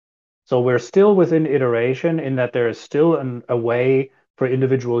 So we're still within iteration in that there is still a way for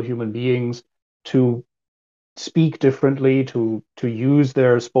individual human beings to speak differently, to use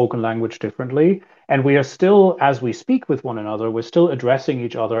their spoken language differently. And we are still, as we speak with one another, we're still addressing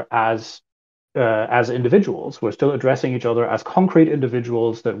each other as individuals. We're still addressing each other as concrete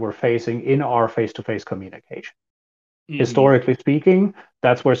individuals that we're facing in our face-to-face communication. Hmm. Historically speaking,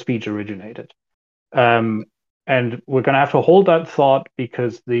 that's where speech originated. Um, and we're going to have to hold that thought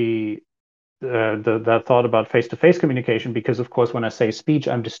because that thought about face-to-face communication, because of course when I say speech,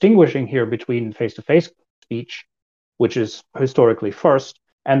 I'm distinguishing here between face-to-face speech, which is historically first,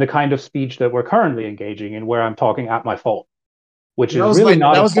 and the kind of speech that we're currently engaging in, where I'm talking at my phone, which is really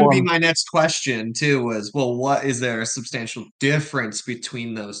not That a was going to be form. my next question too, was, well, what is there a substantial difference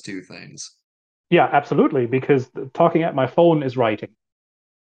between those two things? Yeah, absolutely, because talking at my phone is writing.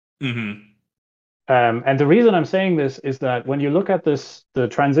 Hmm. And the reason I'm saying this is that when you look at this, the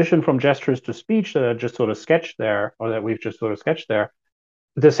transition from gestures to speech that I just sort of sketched there, or that we've just sort of sketched there,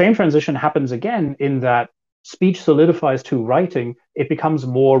 the same transition happens again in that speech solidifies to writing, it becomes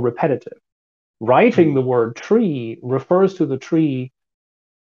more repetitive. Writing the word tree refers to the tree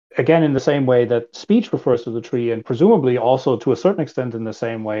again in the same way that speech refers to the tree, and presumably also to a certain extent in the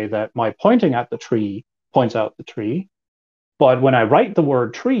same way that my pointing at the tree points out the tree. But when I write the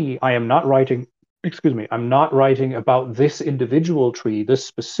word tree, I am not writing, excuse me, I'm not writing about this individual tree, this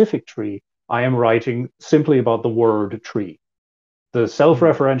specific tree. I am writing simply about the word tree. The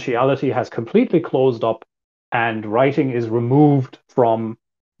self-referentiality has completely closed up, and writing is removed from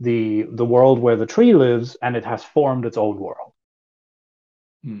the world where the tree lives, and it has formed its own world.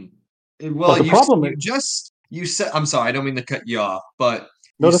 Hmm. But Well, the problem is, you said, I'm sorry, I don't mean to cut you off, but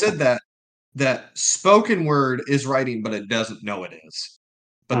you no, that's said fine. that spoken word is writing, but it doesn't know it is.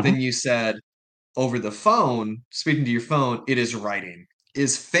 But then Mhm. you said over the phone, speaking to your phone, it is writing.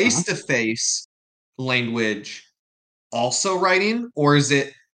 Is Uh-huh. face-to-face language also writing, or is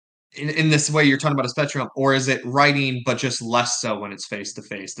it in this way you're talking about a spectrum, or is it writing but just less so when it's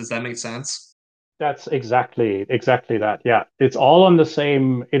face-to-face? Does that make sense? That's exactly that. Yeah, it's all on the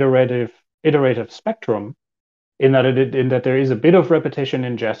same iterative spectrum in that there is a bit of repetition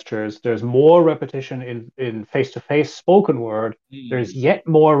in gestures. There's more repetition in face-to-face spoken word. There's Mm. yet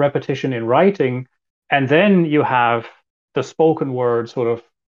more repetition in writing, and then you have the spoken word sort of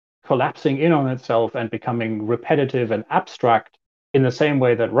collapsing in on itself and becoming repetitive and abstract in the same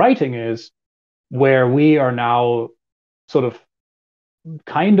way that writing is, where we are now sort of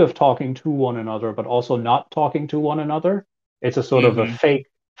kind of talking to one another, but also not talking to one another. It's a sort of a Hmm.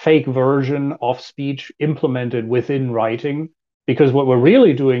 fake version of speech implemented within writing. Because what we're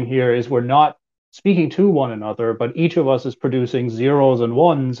really doing here is we're not speaking to one another, but each of us is producing zeros and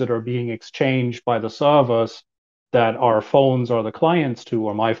ones that are being exchanged by the servers that our phones are the clients to,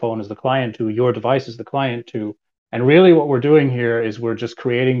 or my phone is the client to, your device is the client to. And really, what we're doing here is we're just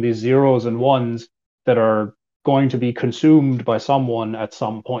creating these zeros and ones that are going to be consumed by someone at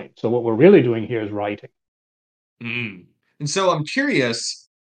some point. So what we're really doing here is writing. Mm. And so I'm curious,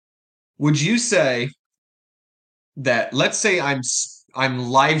 would you say that let's say I'm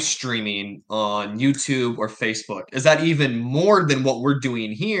live streaming on YouTube or Facebook. Is that even more than what we're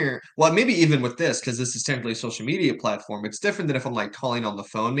doing here? Well, maybe even with this, because this is technically a social media platform. It's different than if I'm like calling on the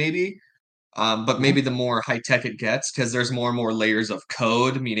phone, maybe. But Mhm. maybe the more high tech it gets, because there's more and more layers of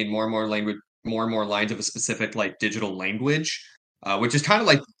code, meaning more and more language, more and more lines of a specific like digital language, which is kind of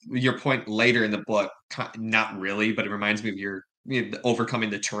like your point later in the book. Not really, but it reminds me of overcoming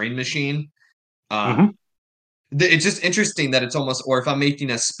the Turing machine. Mhm. Um, it's just interesting that it's almost, or if I'm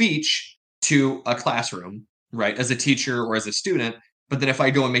making a speech to a classroom, right, as a teacher or as a student, but then if I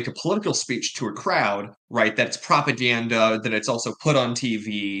go and make a political speech to a crowd, right, that's propaganda, that it's also put on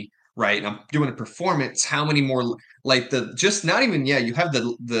TV, right, and I'm doing a performance, how many more, like the, just not even, yeah, you have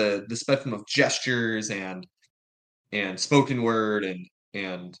the spectrum of gestures and spoken word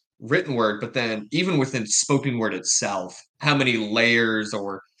and written word, but then even within spoken word itself, how many layers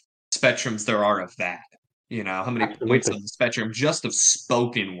or spectrums there are of that. How many points Absolutely. on the spectrum just of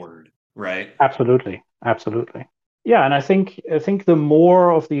spoken word, right? Absolutely. Absolutely. Yeah, and I think the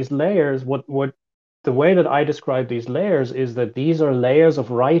more of these layers, what the way that I describe these layers is that these are layers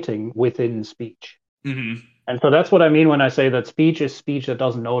of writing within speech. Hmm. And so that's what I mean when I say that speech is speech that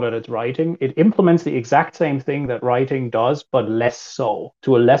doesn't know that it's writing. It implements the exact same thing that writing does, but less so,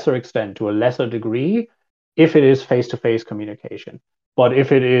 to a lesser extent, to a lesser degree, if it is face-to-face communication. But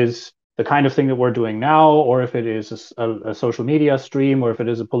if it is the kind of thing that we're doing now, or if it is a social media stream, or if it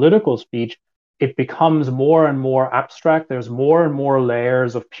is a political speech, it becomes more and more abstract. There's more and more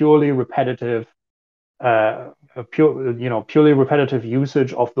layers of purely repetitive, purely repetitive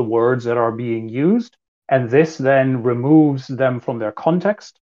usage of the words that are being used, and this then removes them from their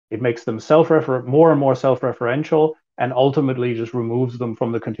context. It makes them more and more self-referential, and ultimately just removes them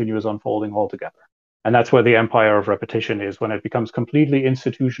from the continuous unfolding altogether. And that's where the empire of repetition is, when it becomes completely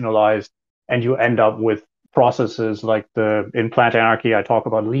institutionalized, and you end up with processes like the in Plant Anarchy, I talk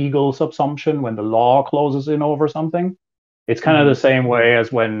about legal subsumption when the law closes in over something. It's kind of the Hmm. same way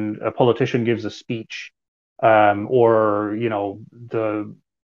as when a politician gives a speech, or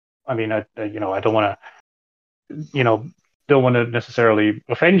I mean, I don't want to, don't want to necessarily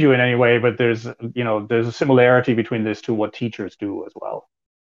offend you in any way, but there's a similarity between this to what teachers do as well.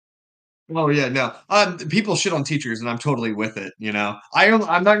 Oh yeah, no. People shit on teachers, and I'm totally with it.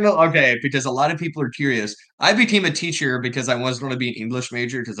 I'm not gonna, okay, because a lot of people are curious. I became a teacher because I was going to be an English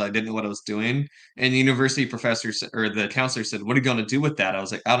major because I didn't know what I was doing, and the university professor or the counselor said, "What are you going to do with that?" I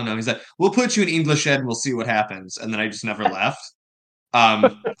was like, "I don't know." He's like, "We'll put you in English ed, and we'll see what happens." And then I just never left.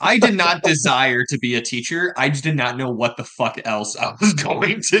 I did not desire to be a teacher. I just did not know what the fuck else I was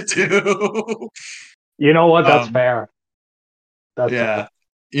going to do. You know what? That's Um, fair. That's Yeah. fair.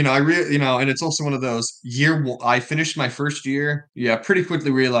 I really, and it's also one of those I finished my first year. Yeah, pretty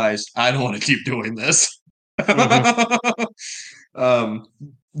quickly realized I don't want to keep doing this. Hmm. um,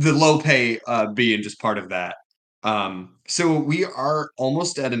 the low pay being just part of that. So we are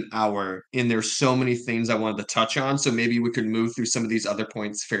almost at an hour, and there's so many things I wanted to touch on. So maybe we could move through some of these other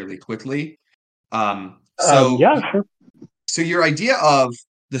points fairly quickly. Um, so Yeah, sure. so your idea of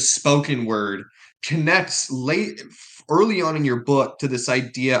the spoken word connects early on in your book to this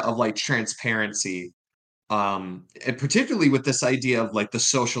idea of like transparency. And particularly with this idea of like the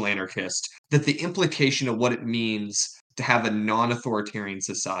social anarchist, that the implication of what it means to have a non-authoritarian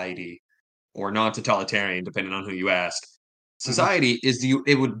society or non-totalitarian, depending on who you ask, hmm society is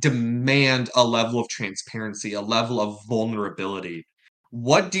it would demand a level of transparency, a level of vulnerability.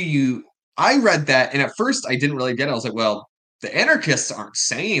 What do you I read that and at first I didn't really get it. I was like, well, the anarchists aren't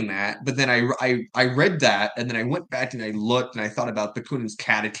saying that, but then I read that and then I went back and I looked and I thought about Bakunin's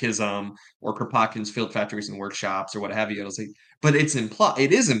Catechism or Kropotkin's Field Factories and Workshops or what have you. And I was like, but it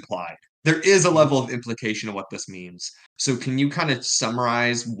is implied. There is a hmm level of implication of what this means. So can you kind of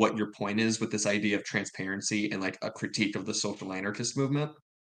summarize what your point is with this idea of transparency and like a critique of the social anarchist movement?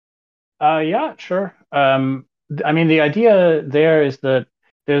 Yeah, sure. I mean, the idea there is that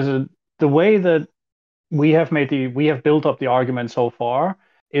there's a the way that we have built up the argument so far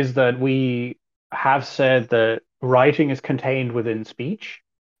is that we have said that writing is contained within speech,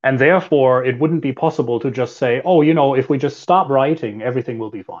 and therefore it wouldn't be possible to just say, oh, if we just stop writing, everything will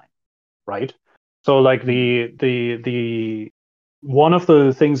be fine, right? So like Mhm. the one of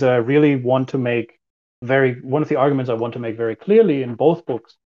the things that I really want to make one of the arguments I want to make very clearly in both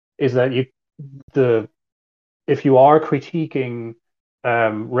books is that the if you are critiquing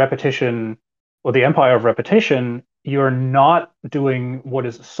repetition or the empire of repetition, you're not doing what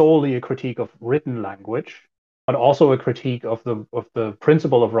is solely a critique of written language, but also a critique of the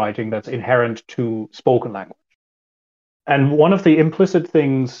principle of writing that's inherent to spoken language. And one of the implicit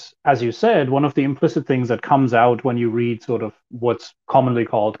things, as you said, one of the implicit things that comes out when you read sort of what's commonly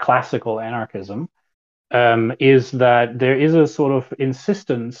called classical anarchism is that there is a sort of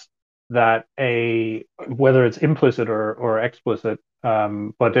insistence that whether it's implicit or explicit,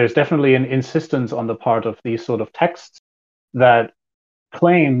 but there's definitely an insistence on the part of these sort of texts that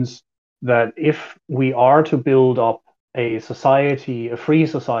claims that if we are to build up a society, a free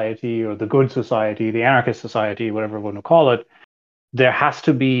society, or the good society, the anarchist society, whatever we want to call it, there has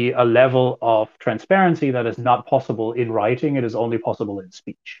to be a level of transparency that is not possible in writing. It is only possible in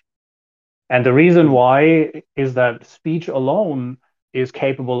speech. And the reason Mhm. why is that speech alone is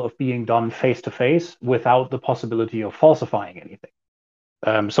capable of being done face to face without the possibility of falsifying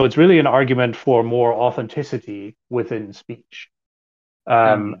anything. So it's really an argument for more authenticity within speech.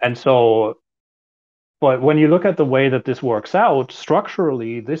 Mhm. And so, but when you look at the way that this works out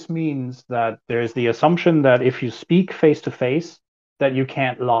structurally, this means that there's the assumption that if you speak face to face, that you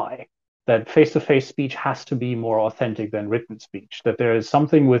can't lie, that face to face speech has to be more authentic than written speech, that there is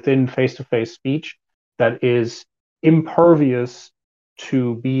something within face to face speech that is impervious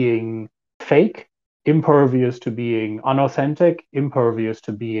to being fake, impervious to being unauthentic, impervious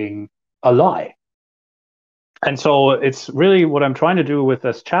to being a lie. And so it's really what I'm trying to do with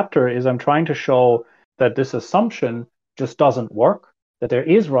this chapter is I'm trying to show that this assumption just doesn't work, that there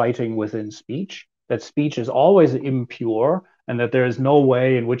is writing within speech, that speech is always impure, and that there is no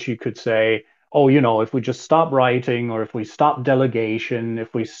way in which you could say, oh, if we just stop writing or if we stop delegation,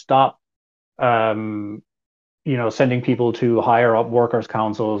 if we stop um, sending people to higher up workers'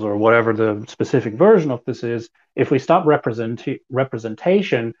 councils or whatever the specific version of this is, if we stop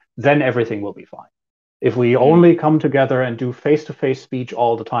representation, then everything will be fine. If we Mhm. only come together and do face-to-face speech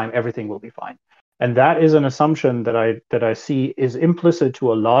all the time, everything will be fine. And that is an assumption that I see is implicit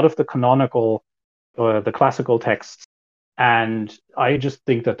to a lot of the canonical, the classical texts. And I just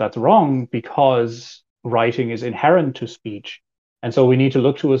think that that's wrong because writing is inherent to speech. And so we need to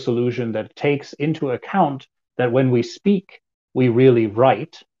look to a solution that takes into account that when we speak, we really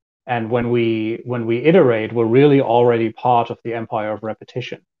write. And when we iterate, we're really already part of the empire of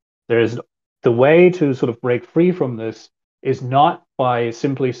repetition. There's the way to sort of break free from this is not by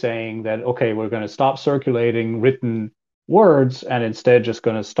simply saying that, okay, we're going to stop circulating written words and instead just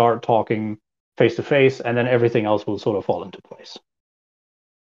going to start talking face to face, and then everything else will sort of fall into place.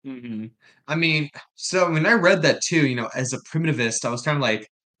 Mhm. I mean, so when I read that too, as a primitivist, I was kind of like,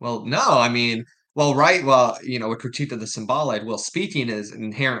 well, no, I mean, well, right, well, a critique of the symboloid, well, speaking is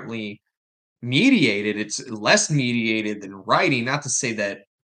inherently mediated. It's less mediated than writing. Not to say that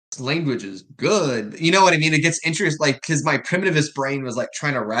language is good. You know what I mean? It gets interesting, like, because my primitivist brain was like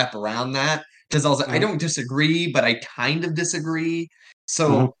trying to wrap around that. Because I was like, I Mm-hmm. don't disagree, but I kind of disagree. Mm-hmm.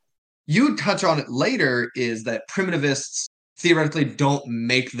 So you touch on it later is that primitivists theoretically don't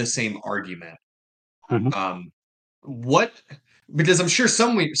make the same argument. Mm-hmm. Um, what? Because I'm sure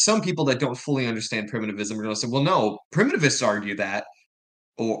some people that don't fully understand primitivism are going to say, well, no, primitivists argue that.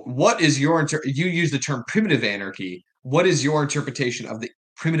 Or what is you use the term primitive anarchy. What is your interpretation of the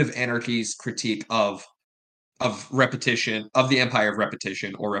primitive anarchy's critique of repetition, of the empire of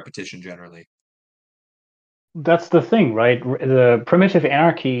repetition or repetition generally? That's the thing, right? The primitive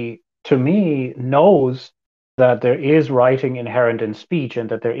anarchy, to me, knows that there is writing inherent in speech and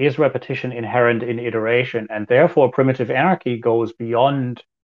that there is repetition inherent in iteration, and therefore primitive anarchy goes beyond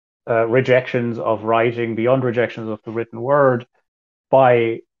rejections of writing, beyond rejections of the written word,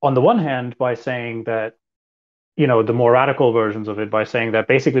 by, on the one hand, by saying that, the more radical versions of it, by saying that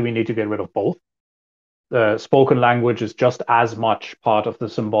basically we need to get rid of both. Spoken language is just as much part of the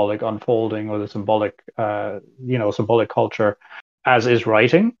symbolic unfolding or the symbolic culture as is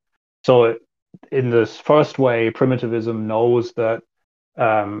writing. So in this first way, primitivism knows that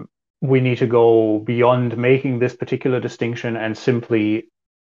um, we need to go beyond making this particular distinction and simply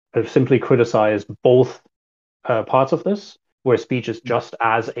criticize both parts of this, where speech is just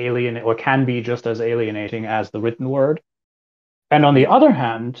as alien or can be just as alienating as the written word. And on the Yeah. other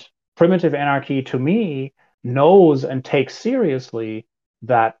hand, primitive anarchy to me knows and takes seriously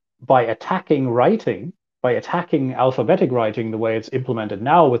that by attacking writing, by attacking alphabetic writing the way it's implemented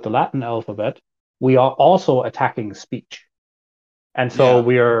now with the Latin alphabet, we are also attacking speech. And so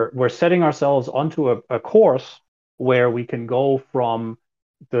Yeah. we're setting ourselves onto a course where we can go from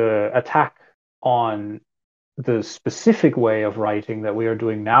the attack on the specific way of writing that we are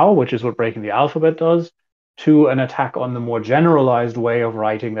doing now, which is what breaking the alphabet does, to an attack on the more generalized way of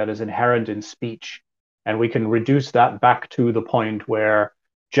writing that is inherent in speech. And we can reduce that back to the point where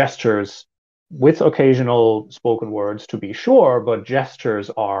gestures, with occasional spoken words to be sure, but gestures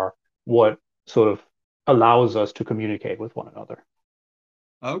are what sort of allows us to communicate with one another.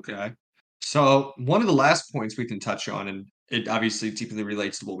 Okay. So one of the last points we can touch on, and it obviously deeply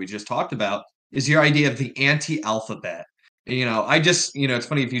relates to what we just talked about, is your idea of the anti-alphabet. It's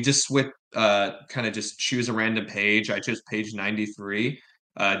funny if you just switch, kind of just choose a random page. I chose page 93,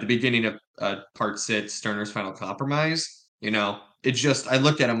 the beginning of part six, Stirner's Final Compromise. I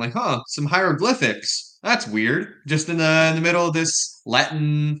looked at it, I'm like, huh, some hieroglyphics. That's weird. Just in the middle of this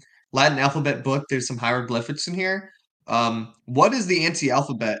Latin alphabet book, there's some hieroglyphics in here. What is the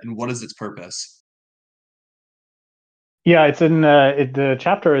anti-alphabet and what is its purpose? Yeah, it's in the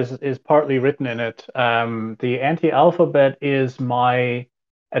chapter is partly written in it. The anti-alphabet is my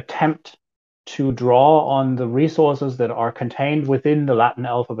attempt to draw on the resources that are contained within the Latin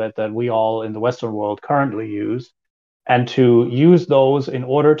alphabet that we all in the Western world currently use, and to use those in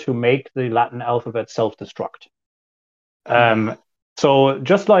order to make the Latin alphabet self-destruct. Hmm. Um, so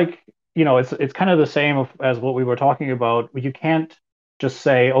just like, it's kind of the same as what we were talking about. You can't just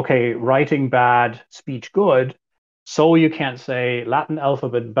say, okay, writing bad, speech good. So you can't say Latin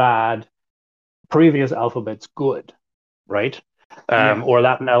alphabet bad, previous alphabets good, right? Yeah. Or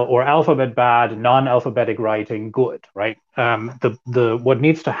or alphabet bad, non-alphabetic writing good, right? The what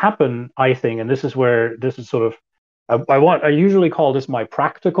needs to happen, I think, and this is where this is sort of I usually call this my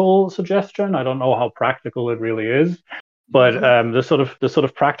practical suggestion. I don't know how practical it really is, but Mhm. the sort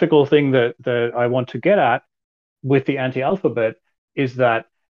of practical thing that I want to get at with the anti-alphabet is that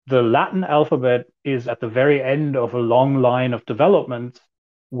the Latin alphabet is at the very end of a long line of development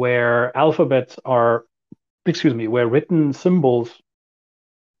where alphabets are, excuse me, where written symbols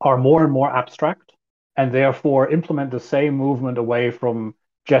are more and more abstract and therefore implement the same movement away from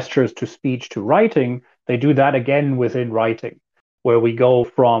gestures to speech to writing. They do that again within writing, where we go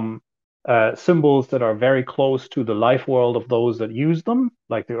from symbols that are very close to the life world of those that use them,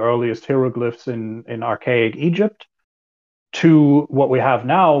 like the earliest hieroglyphs in archaic Egypt, to what we have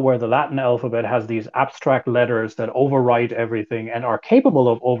now, where the Latin alphabet has these abstract letters that overwrite everything and are capable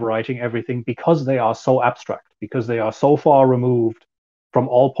of overwriting everything because they are so abstract, because they are so far removed from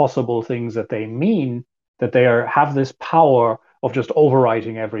all possible things that they mean, that have this power of just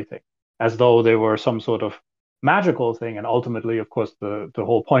overwriting everything as though they were some sort of magical thing. And ultimately, of course, the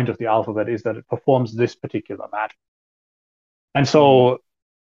whole point of the alphabet is that it performs this particular magic. And Mhm. so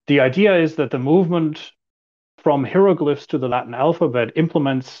the idea is that the movement from hieroglyphs to the Latin alphabet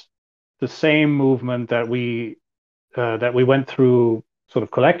implements the same movement that we went through sort of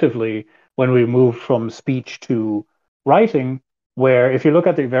collectively when we moved from speech to writing. Where if you look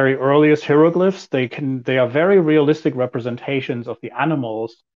at the very earliest hieroglyphs, they are very realistic representations of the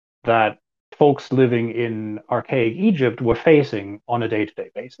animals that folks living in archaic Egypt were facing on a day-to-day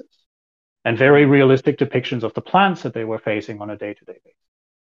basis, and very Mhm. realistic depictions of the plants that they were facing on a day-to-day basis.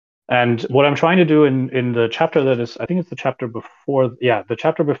 And what I'm trying to do in the chapter that is, I think it's the chapter before, yeah, the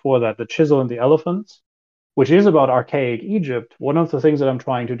chapter before that, the chisel and the elephants, which is about archaic Egypt. One of the things that I'm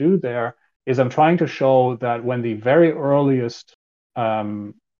trying to do there is I'm trying to show that when the very earliest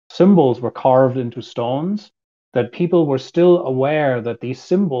um, symbols were carved into stones, that people were still aware that these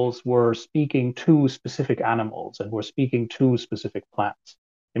symbols were speaking to specific animals and were speaking to specific plants.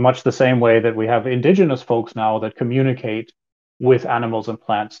 In much the same way that we have indigenous folks now that communicate with animals and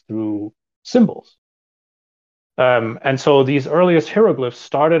plants through symbols. And so these earliest hieroglyphs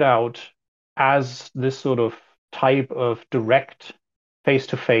started out as this sort of type of direct face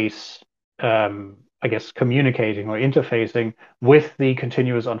to face, I guess, communicating or interfacing with the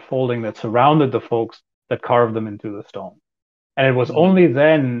continuous unfolding that surrounded the folks that carved them into the stone. And it was Hmm. only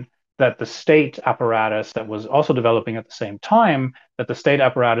then that the state apparatus that was also developing at the same time, that the state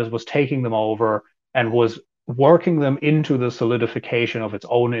apparatus was taking them over and was working them into the solidification of its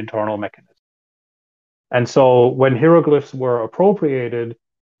own internal mechanism. And so when hieroglyphs were appropriated,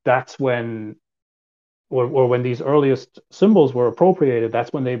 that's when, or when these earliest symbols were appropriated,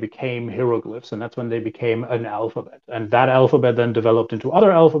 that's when they became hieroglyphs, and that's when they became an alphabet. And that alphabet then developed into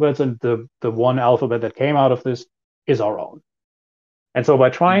other alphabets, and the one alphabet that came out of this is our own. And so by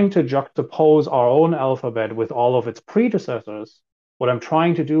trying to juxtapose our own alphabet with all of its predecessors, what I'm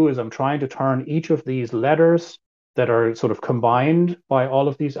trying to do is I'm trying to turn each of these letters that are sort of combined by all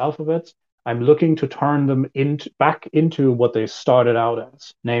of these alphabets, I'm looking to turn them back into what they started out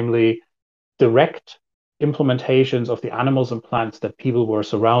as, namely direct implementations of the animals and plants that people were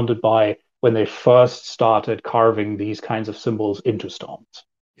surrounded by when they first started carving these kinds of symbols into stones.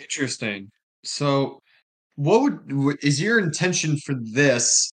 Interesting. So, is your intention for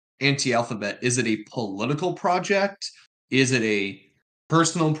this anti-alphabet? Is it a political project? Is it a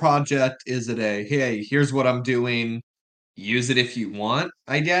personal project? Is it a, hey, here's what I'm doing, use it if you want,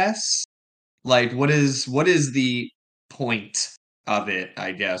 I guess? Like, what is the point of it,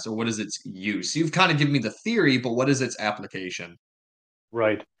 I guess, or what is its use? You've kind of given me the theory, but what is its application?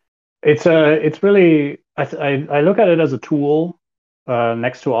 Right. It's really I look at it as a tool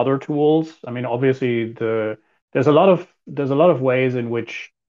next to other tools. I mean, obviously there's a lot of ways in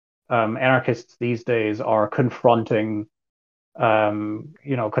which anarchists these days are confronting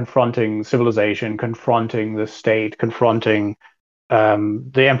confronting civilization, confronting the state, confronting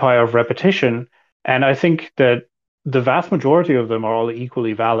the empire of repetition. And I think that the vast majority of them are all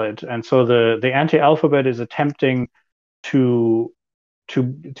equally valid. And so the anti-alphabet is attempting to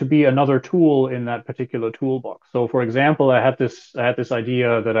to be another tool in that particular toolbox. So, for example, I had this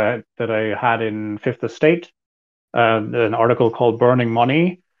idea that I had in Fifth Estate, an article called "Burning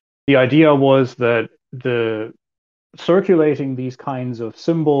Money." The idea was that the circulating these kinds of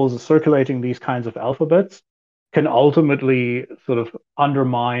symbols, circulating these kinds of alphabets, can ultimately sort of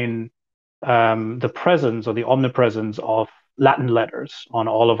undermine the presence or the omnipresence of Latin letters on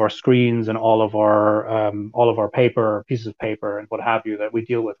all of our screens and all of our paper, pieces of paper, and what have you that we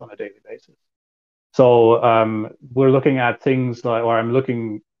deal with on a daily basis. So we're looking at things like, or I'm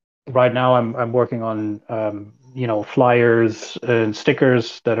looking right now. I'm working on flyers and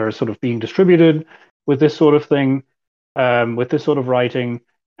stickers that are sort of being distributed with this sort of thing, with this sort of writing,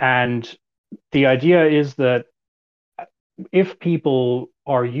 and the idea is that if people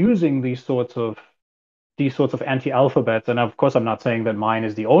are using these sorts of anti-alphabets, and of course I'm not saying that mine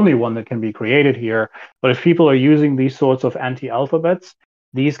is the only one that can be created here, but if people are using these sorts of anti-alphabets,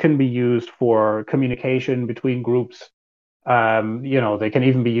 these can be used for communication between groups. They can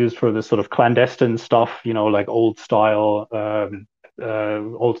even be used for this sort of clandestine stuff, like old style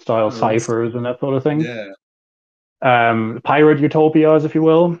Oh, ciphers and that sort of thing. yeah. Pirate utopias, if you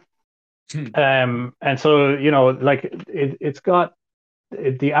will. Hmm. And so, like it's got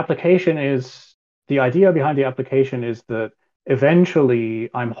the application is the idea behind the application is that eventually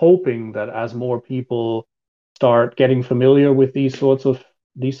I'm hoping that as more people start getting familiar with these sorts of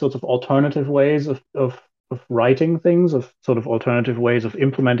alternative ways of writing things, of sort of alternative ways of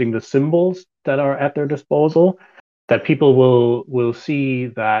implementing the symbols that are at their disposal, that people will see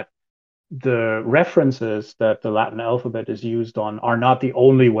that the references that the Latin alphabet is used on are not the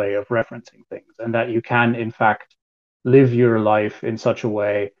only way of referencing things, and that you can, in fact, live your life in such a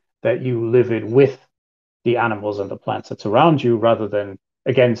way that you live it with the animals and the plants that surround you rather than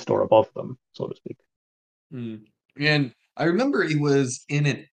against or above them, so to speak. Hmm. And I remember it was in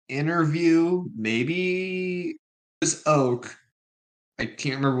an interview, maybe it was Oak. I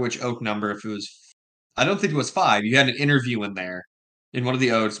can't remember which Oak number, if it was, I don't think it was five. You had an interview in there in one of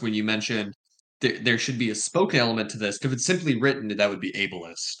the Oaks when you mentioned there should be a spoken element to this. If it's simply written, that would be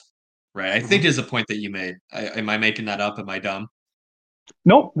ableist, right? I Mm-hmm. think is a point that you made. Am I making that up? Am I dumb?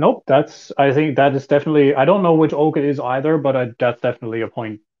 Nope, nope. I think that is definitely. I don't know which oak it is either, but that's definitely a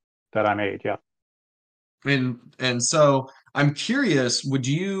point that I made. Yeah. And so I'm curious, would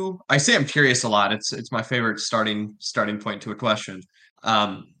you I say I'm curious a lot. It's my favorite starting point to a question.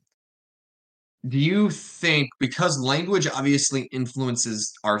 Um, do you think because language obviously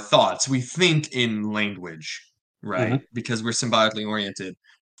influences our thoughts, we think in language, right? Hmm. Because we're symbiotically oriented.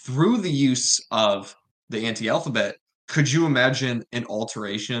 Through the use of the anti-alphabet, could you imagine an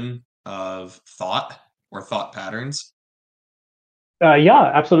alteration of thought or thought patterns?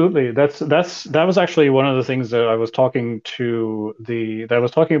 Yeah, absolutely. That was actually one of the things that I was talking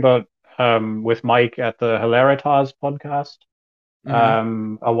about with Mike at the Hilaritas podcast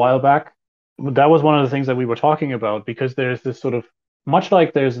Hmm. a while back. That was one of the things that we were talking about because there's this sort of much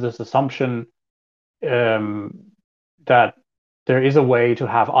like there's this assumption um, that there is a way to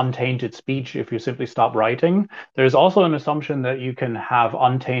have untainted speech if you simply stop writing. There's also an assumption that you can have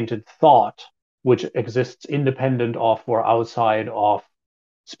untainted thought, which exists independent of or outside of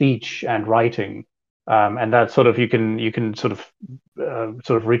speech and writing. And that sort of you can sort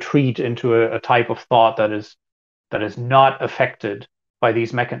of retreat into a type of thought that is not affected by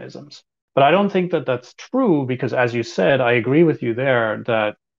these mechanisms. But I don't think that that's true because, as you said, I agree with you there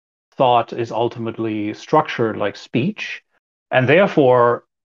that thought is ultimately structured like speech, and therefore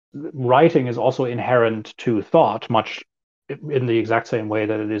writing is also inherent to thought, much in the exact same way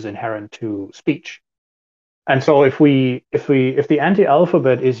that it is inherent to speech. And so if the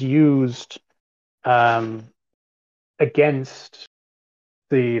anti-alphabet is used um, against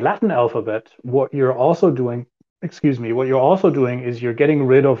the Latin alphabet, what you're also doing, excuse me, what you're also doing is you're getting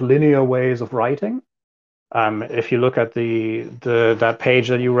rid of linear ways of writing. If you look at the that page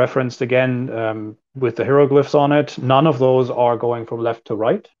that you referenced again with the hieroglyphs on it, none of those are going from left to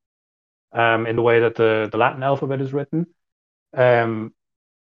right in the way that the Latin alphabet is written. Um,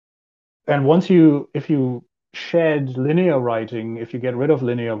 and if you shed linear writing, if you get rid of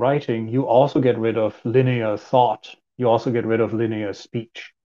linear writing, you also get rid of linear thought. You also get rid of linear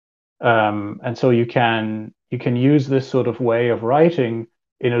speech. And so you can use this sort of way of writing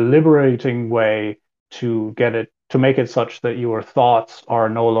in a liberating way to make it such that your thoughts are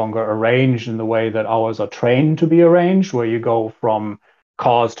no longer arranged in the way that ours are trained to be arranged, where you go from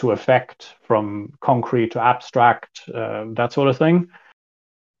cause to effect, from concrete to abstract, that sort of thing.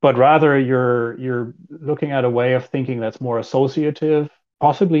 But rather you're looking at a way of thinking that's more associative,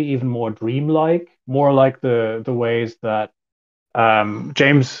 possibly even more dreamlike, more like the ways that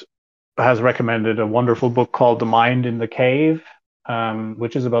James has recommended a wonderful book called The Mind in the Cave,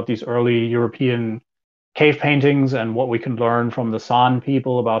 which is about these early European cave paintings and what we can learn from the San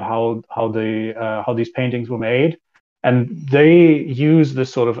people about how these paintings were made. And they use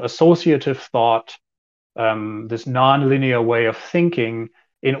this sort of associative thought, this non-linear way of thinking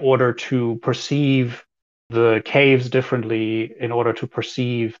in order to perceive the caves differently, in order to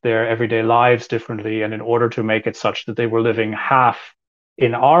perceive their everyday lives differently, and in order to make it such that they were living half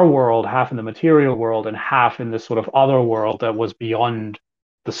in our world, half in the material world, and half in this sort of other world that was beyond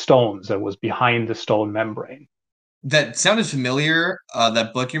the stones, that was behind the stone membrane. That sounded familiar,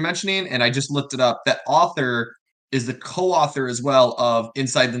 that book you're mentioning, and I just looked it up. That author is the co-author as well of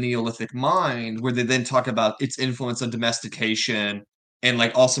Inside the Neolithic Mind, where they then talk about its influence on domestication and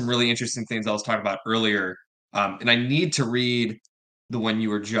like all some really interesting things I was talking about earlier. And I need to read the one you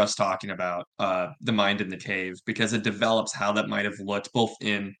were just talking about, The Mind in the Cave, because it develops how that might have looked both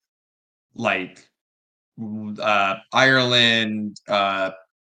in like Ireland,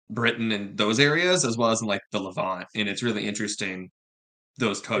 Britain and those areas, as well as in like the Levant. And it's really interesting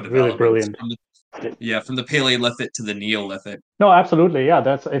those It's really co-developments brilliant. from the Paleolithic to the Neolithic. No, absolutely.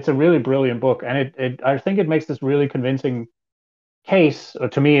 Yeah, it's a really brilliant book. And it I think it makes this really convincing case, or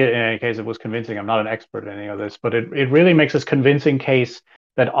to me, in any case, it was convincing. I'm not an expert in any of this, but it really makes this convincing case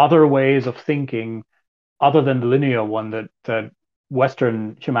that other ways of thinking, other than the linear one that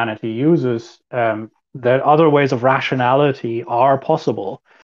Western humanity uses, that other ways of rationality are possible.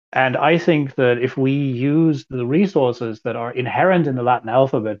 And I think that if we use the resources that are inherent in the Latin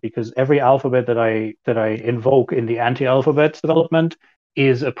alphabet, because every alphabet that I invoke in the anti-alphabet development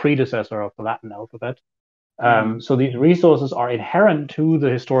is a predecessor of the Latin alphabet. Hmm. So these resources are inherent to the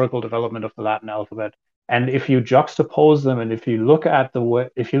historical development of the Latin alphabet. And if you juxtapose them, and if you look at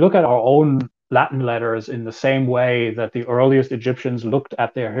our own Latin letters in the same way that the earliest Egyptians looked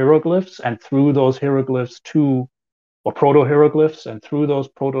at their hieroglyphs, and through those hieroglyphs to or proto hieroglyphs, and through those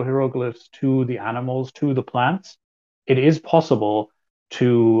proto hieroglyphs to the animals, to the plants, it is possible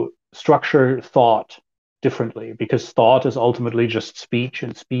to structure thought differently because thought is ultimately just speech,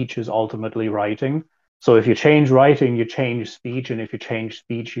 and speech is ultimately writing. So if you change writing, you change speech, and if you change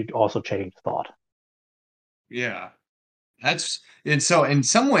speech, you also change thought. Yeah. And so in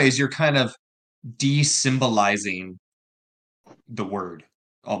some ways you're kind of de-symbolizing the word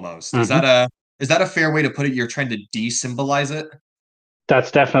almost. Mm-hmm. Is that a fair way to put it? You're trying to de-symbolize it?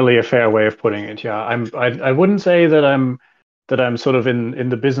 That's definitely a fair way of putting it. Yeah, I wouldn't say that I'm sort of in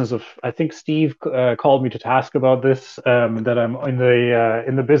the business of. I think Steve called me to task about this. That I'm in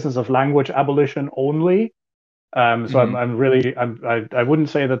the business of language abolition only. So Hmm. I'm really I wouldn't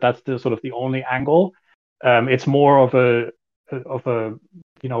say that that's the sort of the only angle. It's more of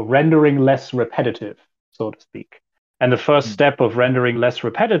a rendering less repetitive, so to speak. And the first step of rendering less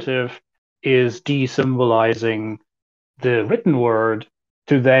repetitive is desymbolizing the written word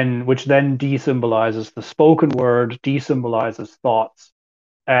which then desymbolizes the spoken word, desymbolizes thoughts.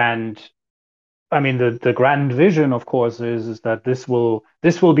 And I mean, the grand vision, of course, is that this will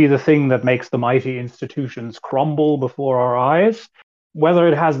be the thing that makes the mighty institutions crumble before our eyes. Whether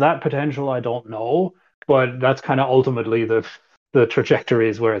it has that potential, I don't know, but that's kind of ultimately the trajectory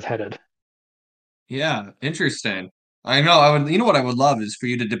is where it's headed. Yeah, interesting. I know. You know what I would love is for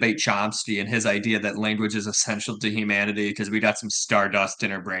you to debate Chomsky and his idea that language is essential to humanity because we got some stardust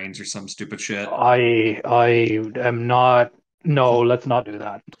in our brains or some stupid shit. I am not. No, let's not do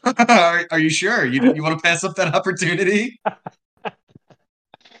that. Are you sure? You want to pass up that opportunity?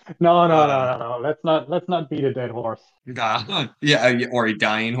 No, no, no, Uh, no, no. Let's not beat a dead horse yeah, or a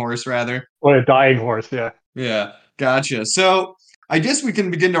dying horse rather. or a dying horse. Yeah. Yeah, gotcha. So I guess we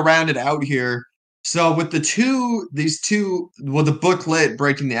can begin to round it out here. So with these two, well, the booklet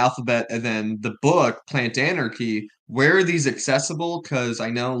Breaking the Alphabet and then the book Plant Anarchy, where are these accessible? Because I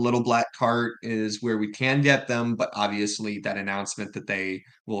know Little Black Cart is where we can get them, but obviously that announcement that they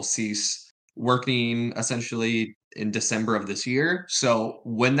will cease working essentially in December of this year. So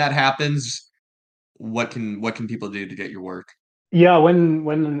when that happens, what can people do to get your work? Yeah,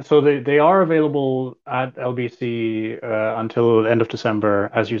 when so they are available at LBC until the end of December,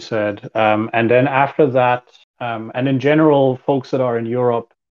 as you said, and then after that, and in general, folks that are in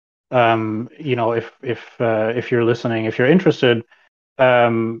Europe, if you're listening, if you're interested,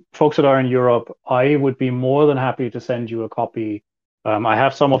 folks that are in Europe, I would be more than happy to send you a copy. I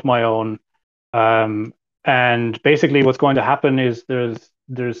have some of my own, um, and basically, what's going to happen is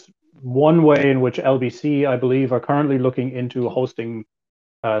there's one way in which LBC, I believe, are currently looking into hosting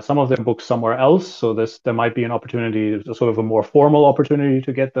some of their books somewhere else. So there might be an opportunity, sort of a more formal opportunity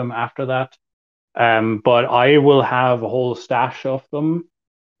to get them after that. But I will have a whole stash of them.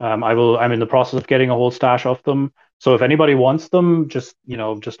 I'm in the process of getting a whole stash of them. So if anybody wants them, just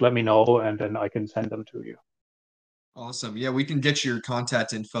let me know and then I can send them to you. Awesome. Yeah, we can get your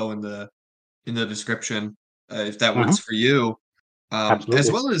contact info in the description if that works Hmm. for you. As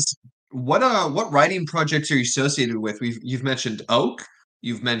Absolutely. well as what writing projects are you associated with? You've mentioned Oak,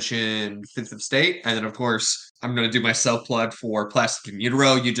 you've mentioned Fifth of State, and then of course I'm going to do my self plug for Plastic in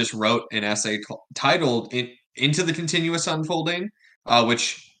Utero. You just wrote an essay titled "Into the Continuous Unfolding,"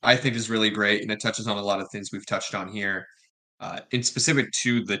 which I think is really great, and it touches on a lot of things we've touched on here in specific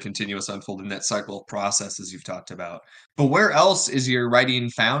to the continuous unfolding that cycle of processes you've talked about. But where else is your writing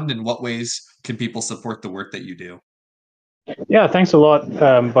found? In what ways can people support the work that you do? Yeah, thanks a lot,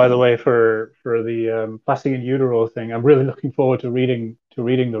 by the way, for the plastic in utero thing. I'm really looking forward to reading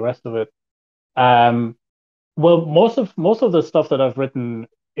the rest of it. Um, well, most of the stuff that I've written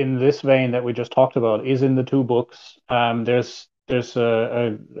in this vein that we just talked about is in the two books. There's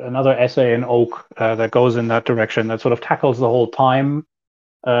another essay in Oak that goes in that direction that sort of tackles the whole time,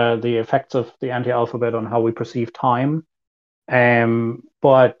 the effects of the anti-alphabet on how we perceive time.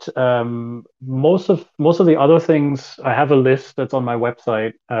 But most of the other things, I have a list that's on my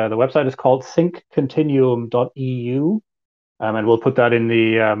website. The website is called thinkcontinuum.eu, and we'll put that in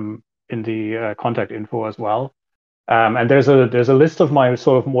the contact info as well. And there's a list of my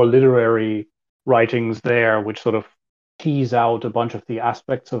sort of more literary writings there, which sort of tease out a bunch of the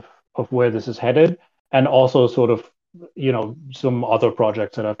aspects of where this is headed, and also sort of some other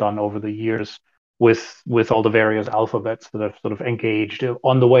projects that I've done over the years with all the various alphabets that I've sort of engaged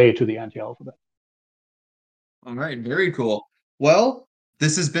on the way to the anti-alphabet. All right, very cool. Well,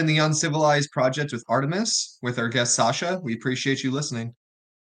 this has been the Uncivilized Project with Artemis with our guest Sasha. We appreciate you listening.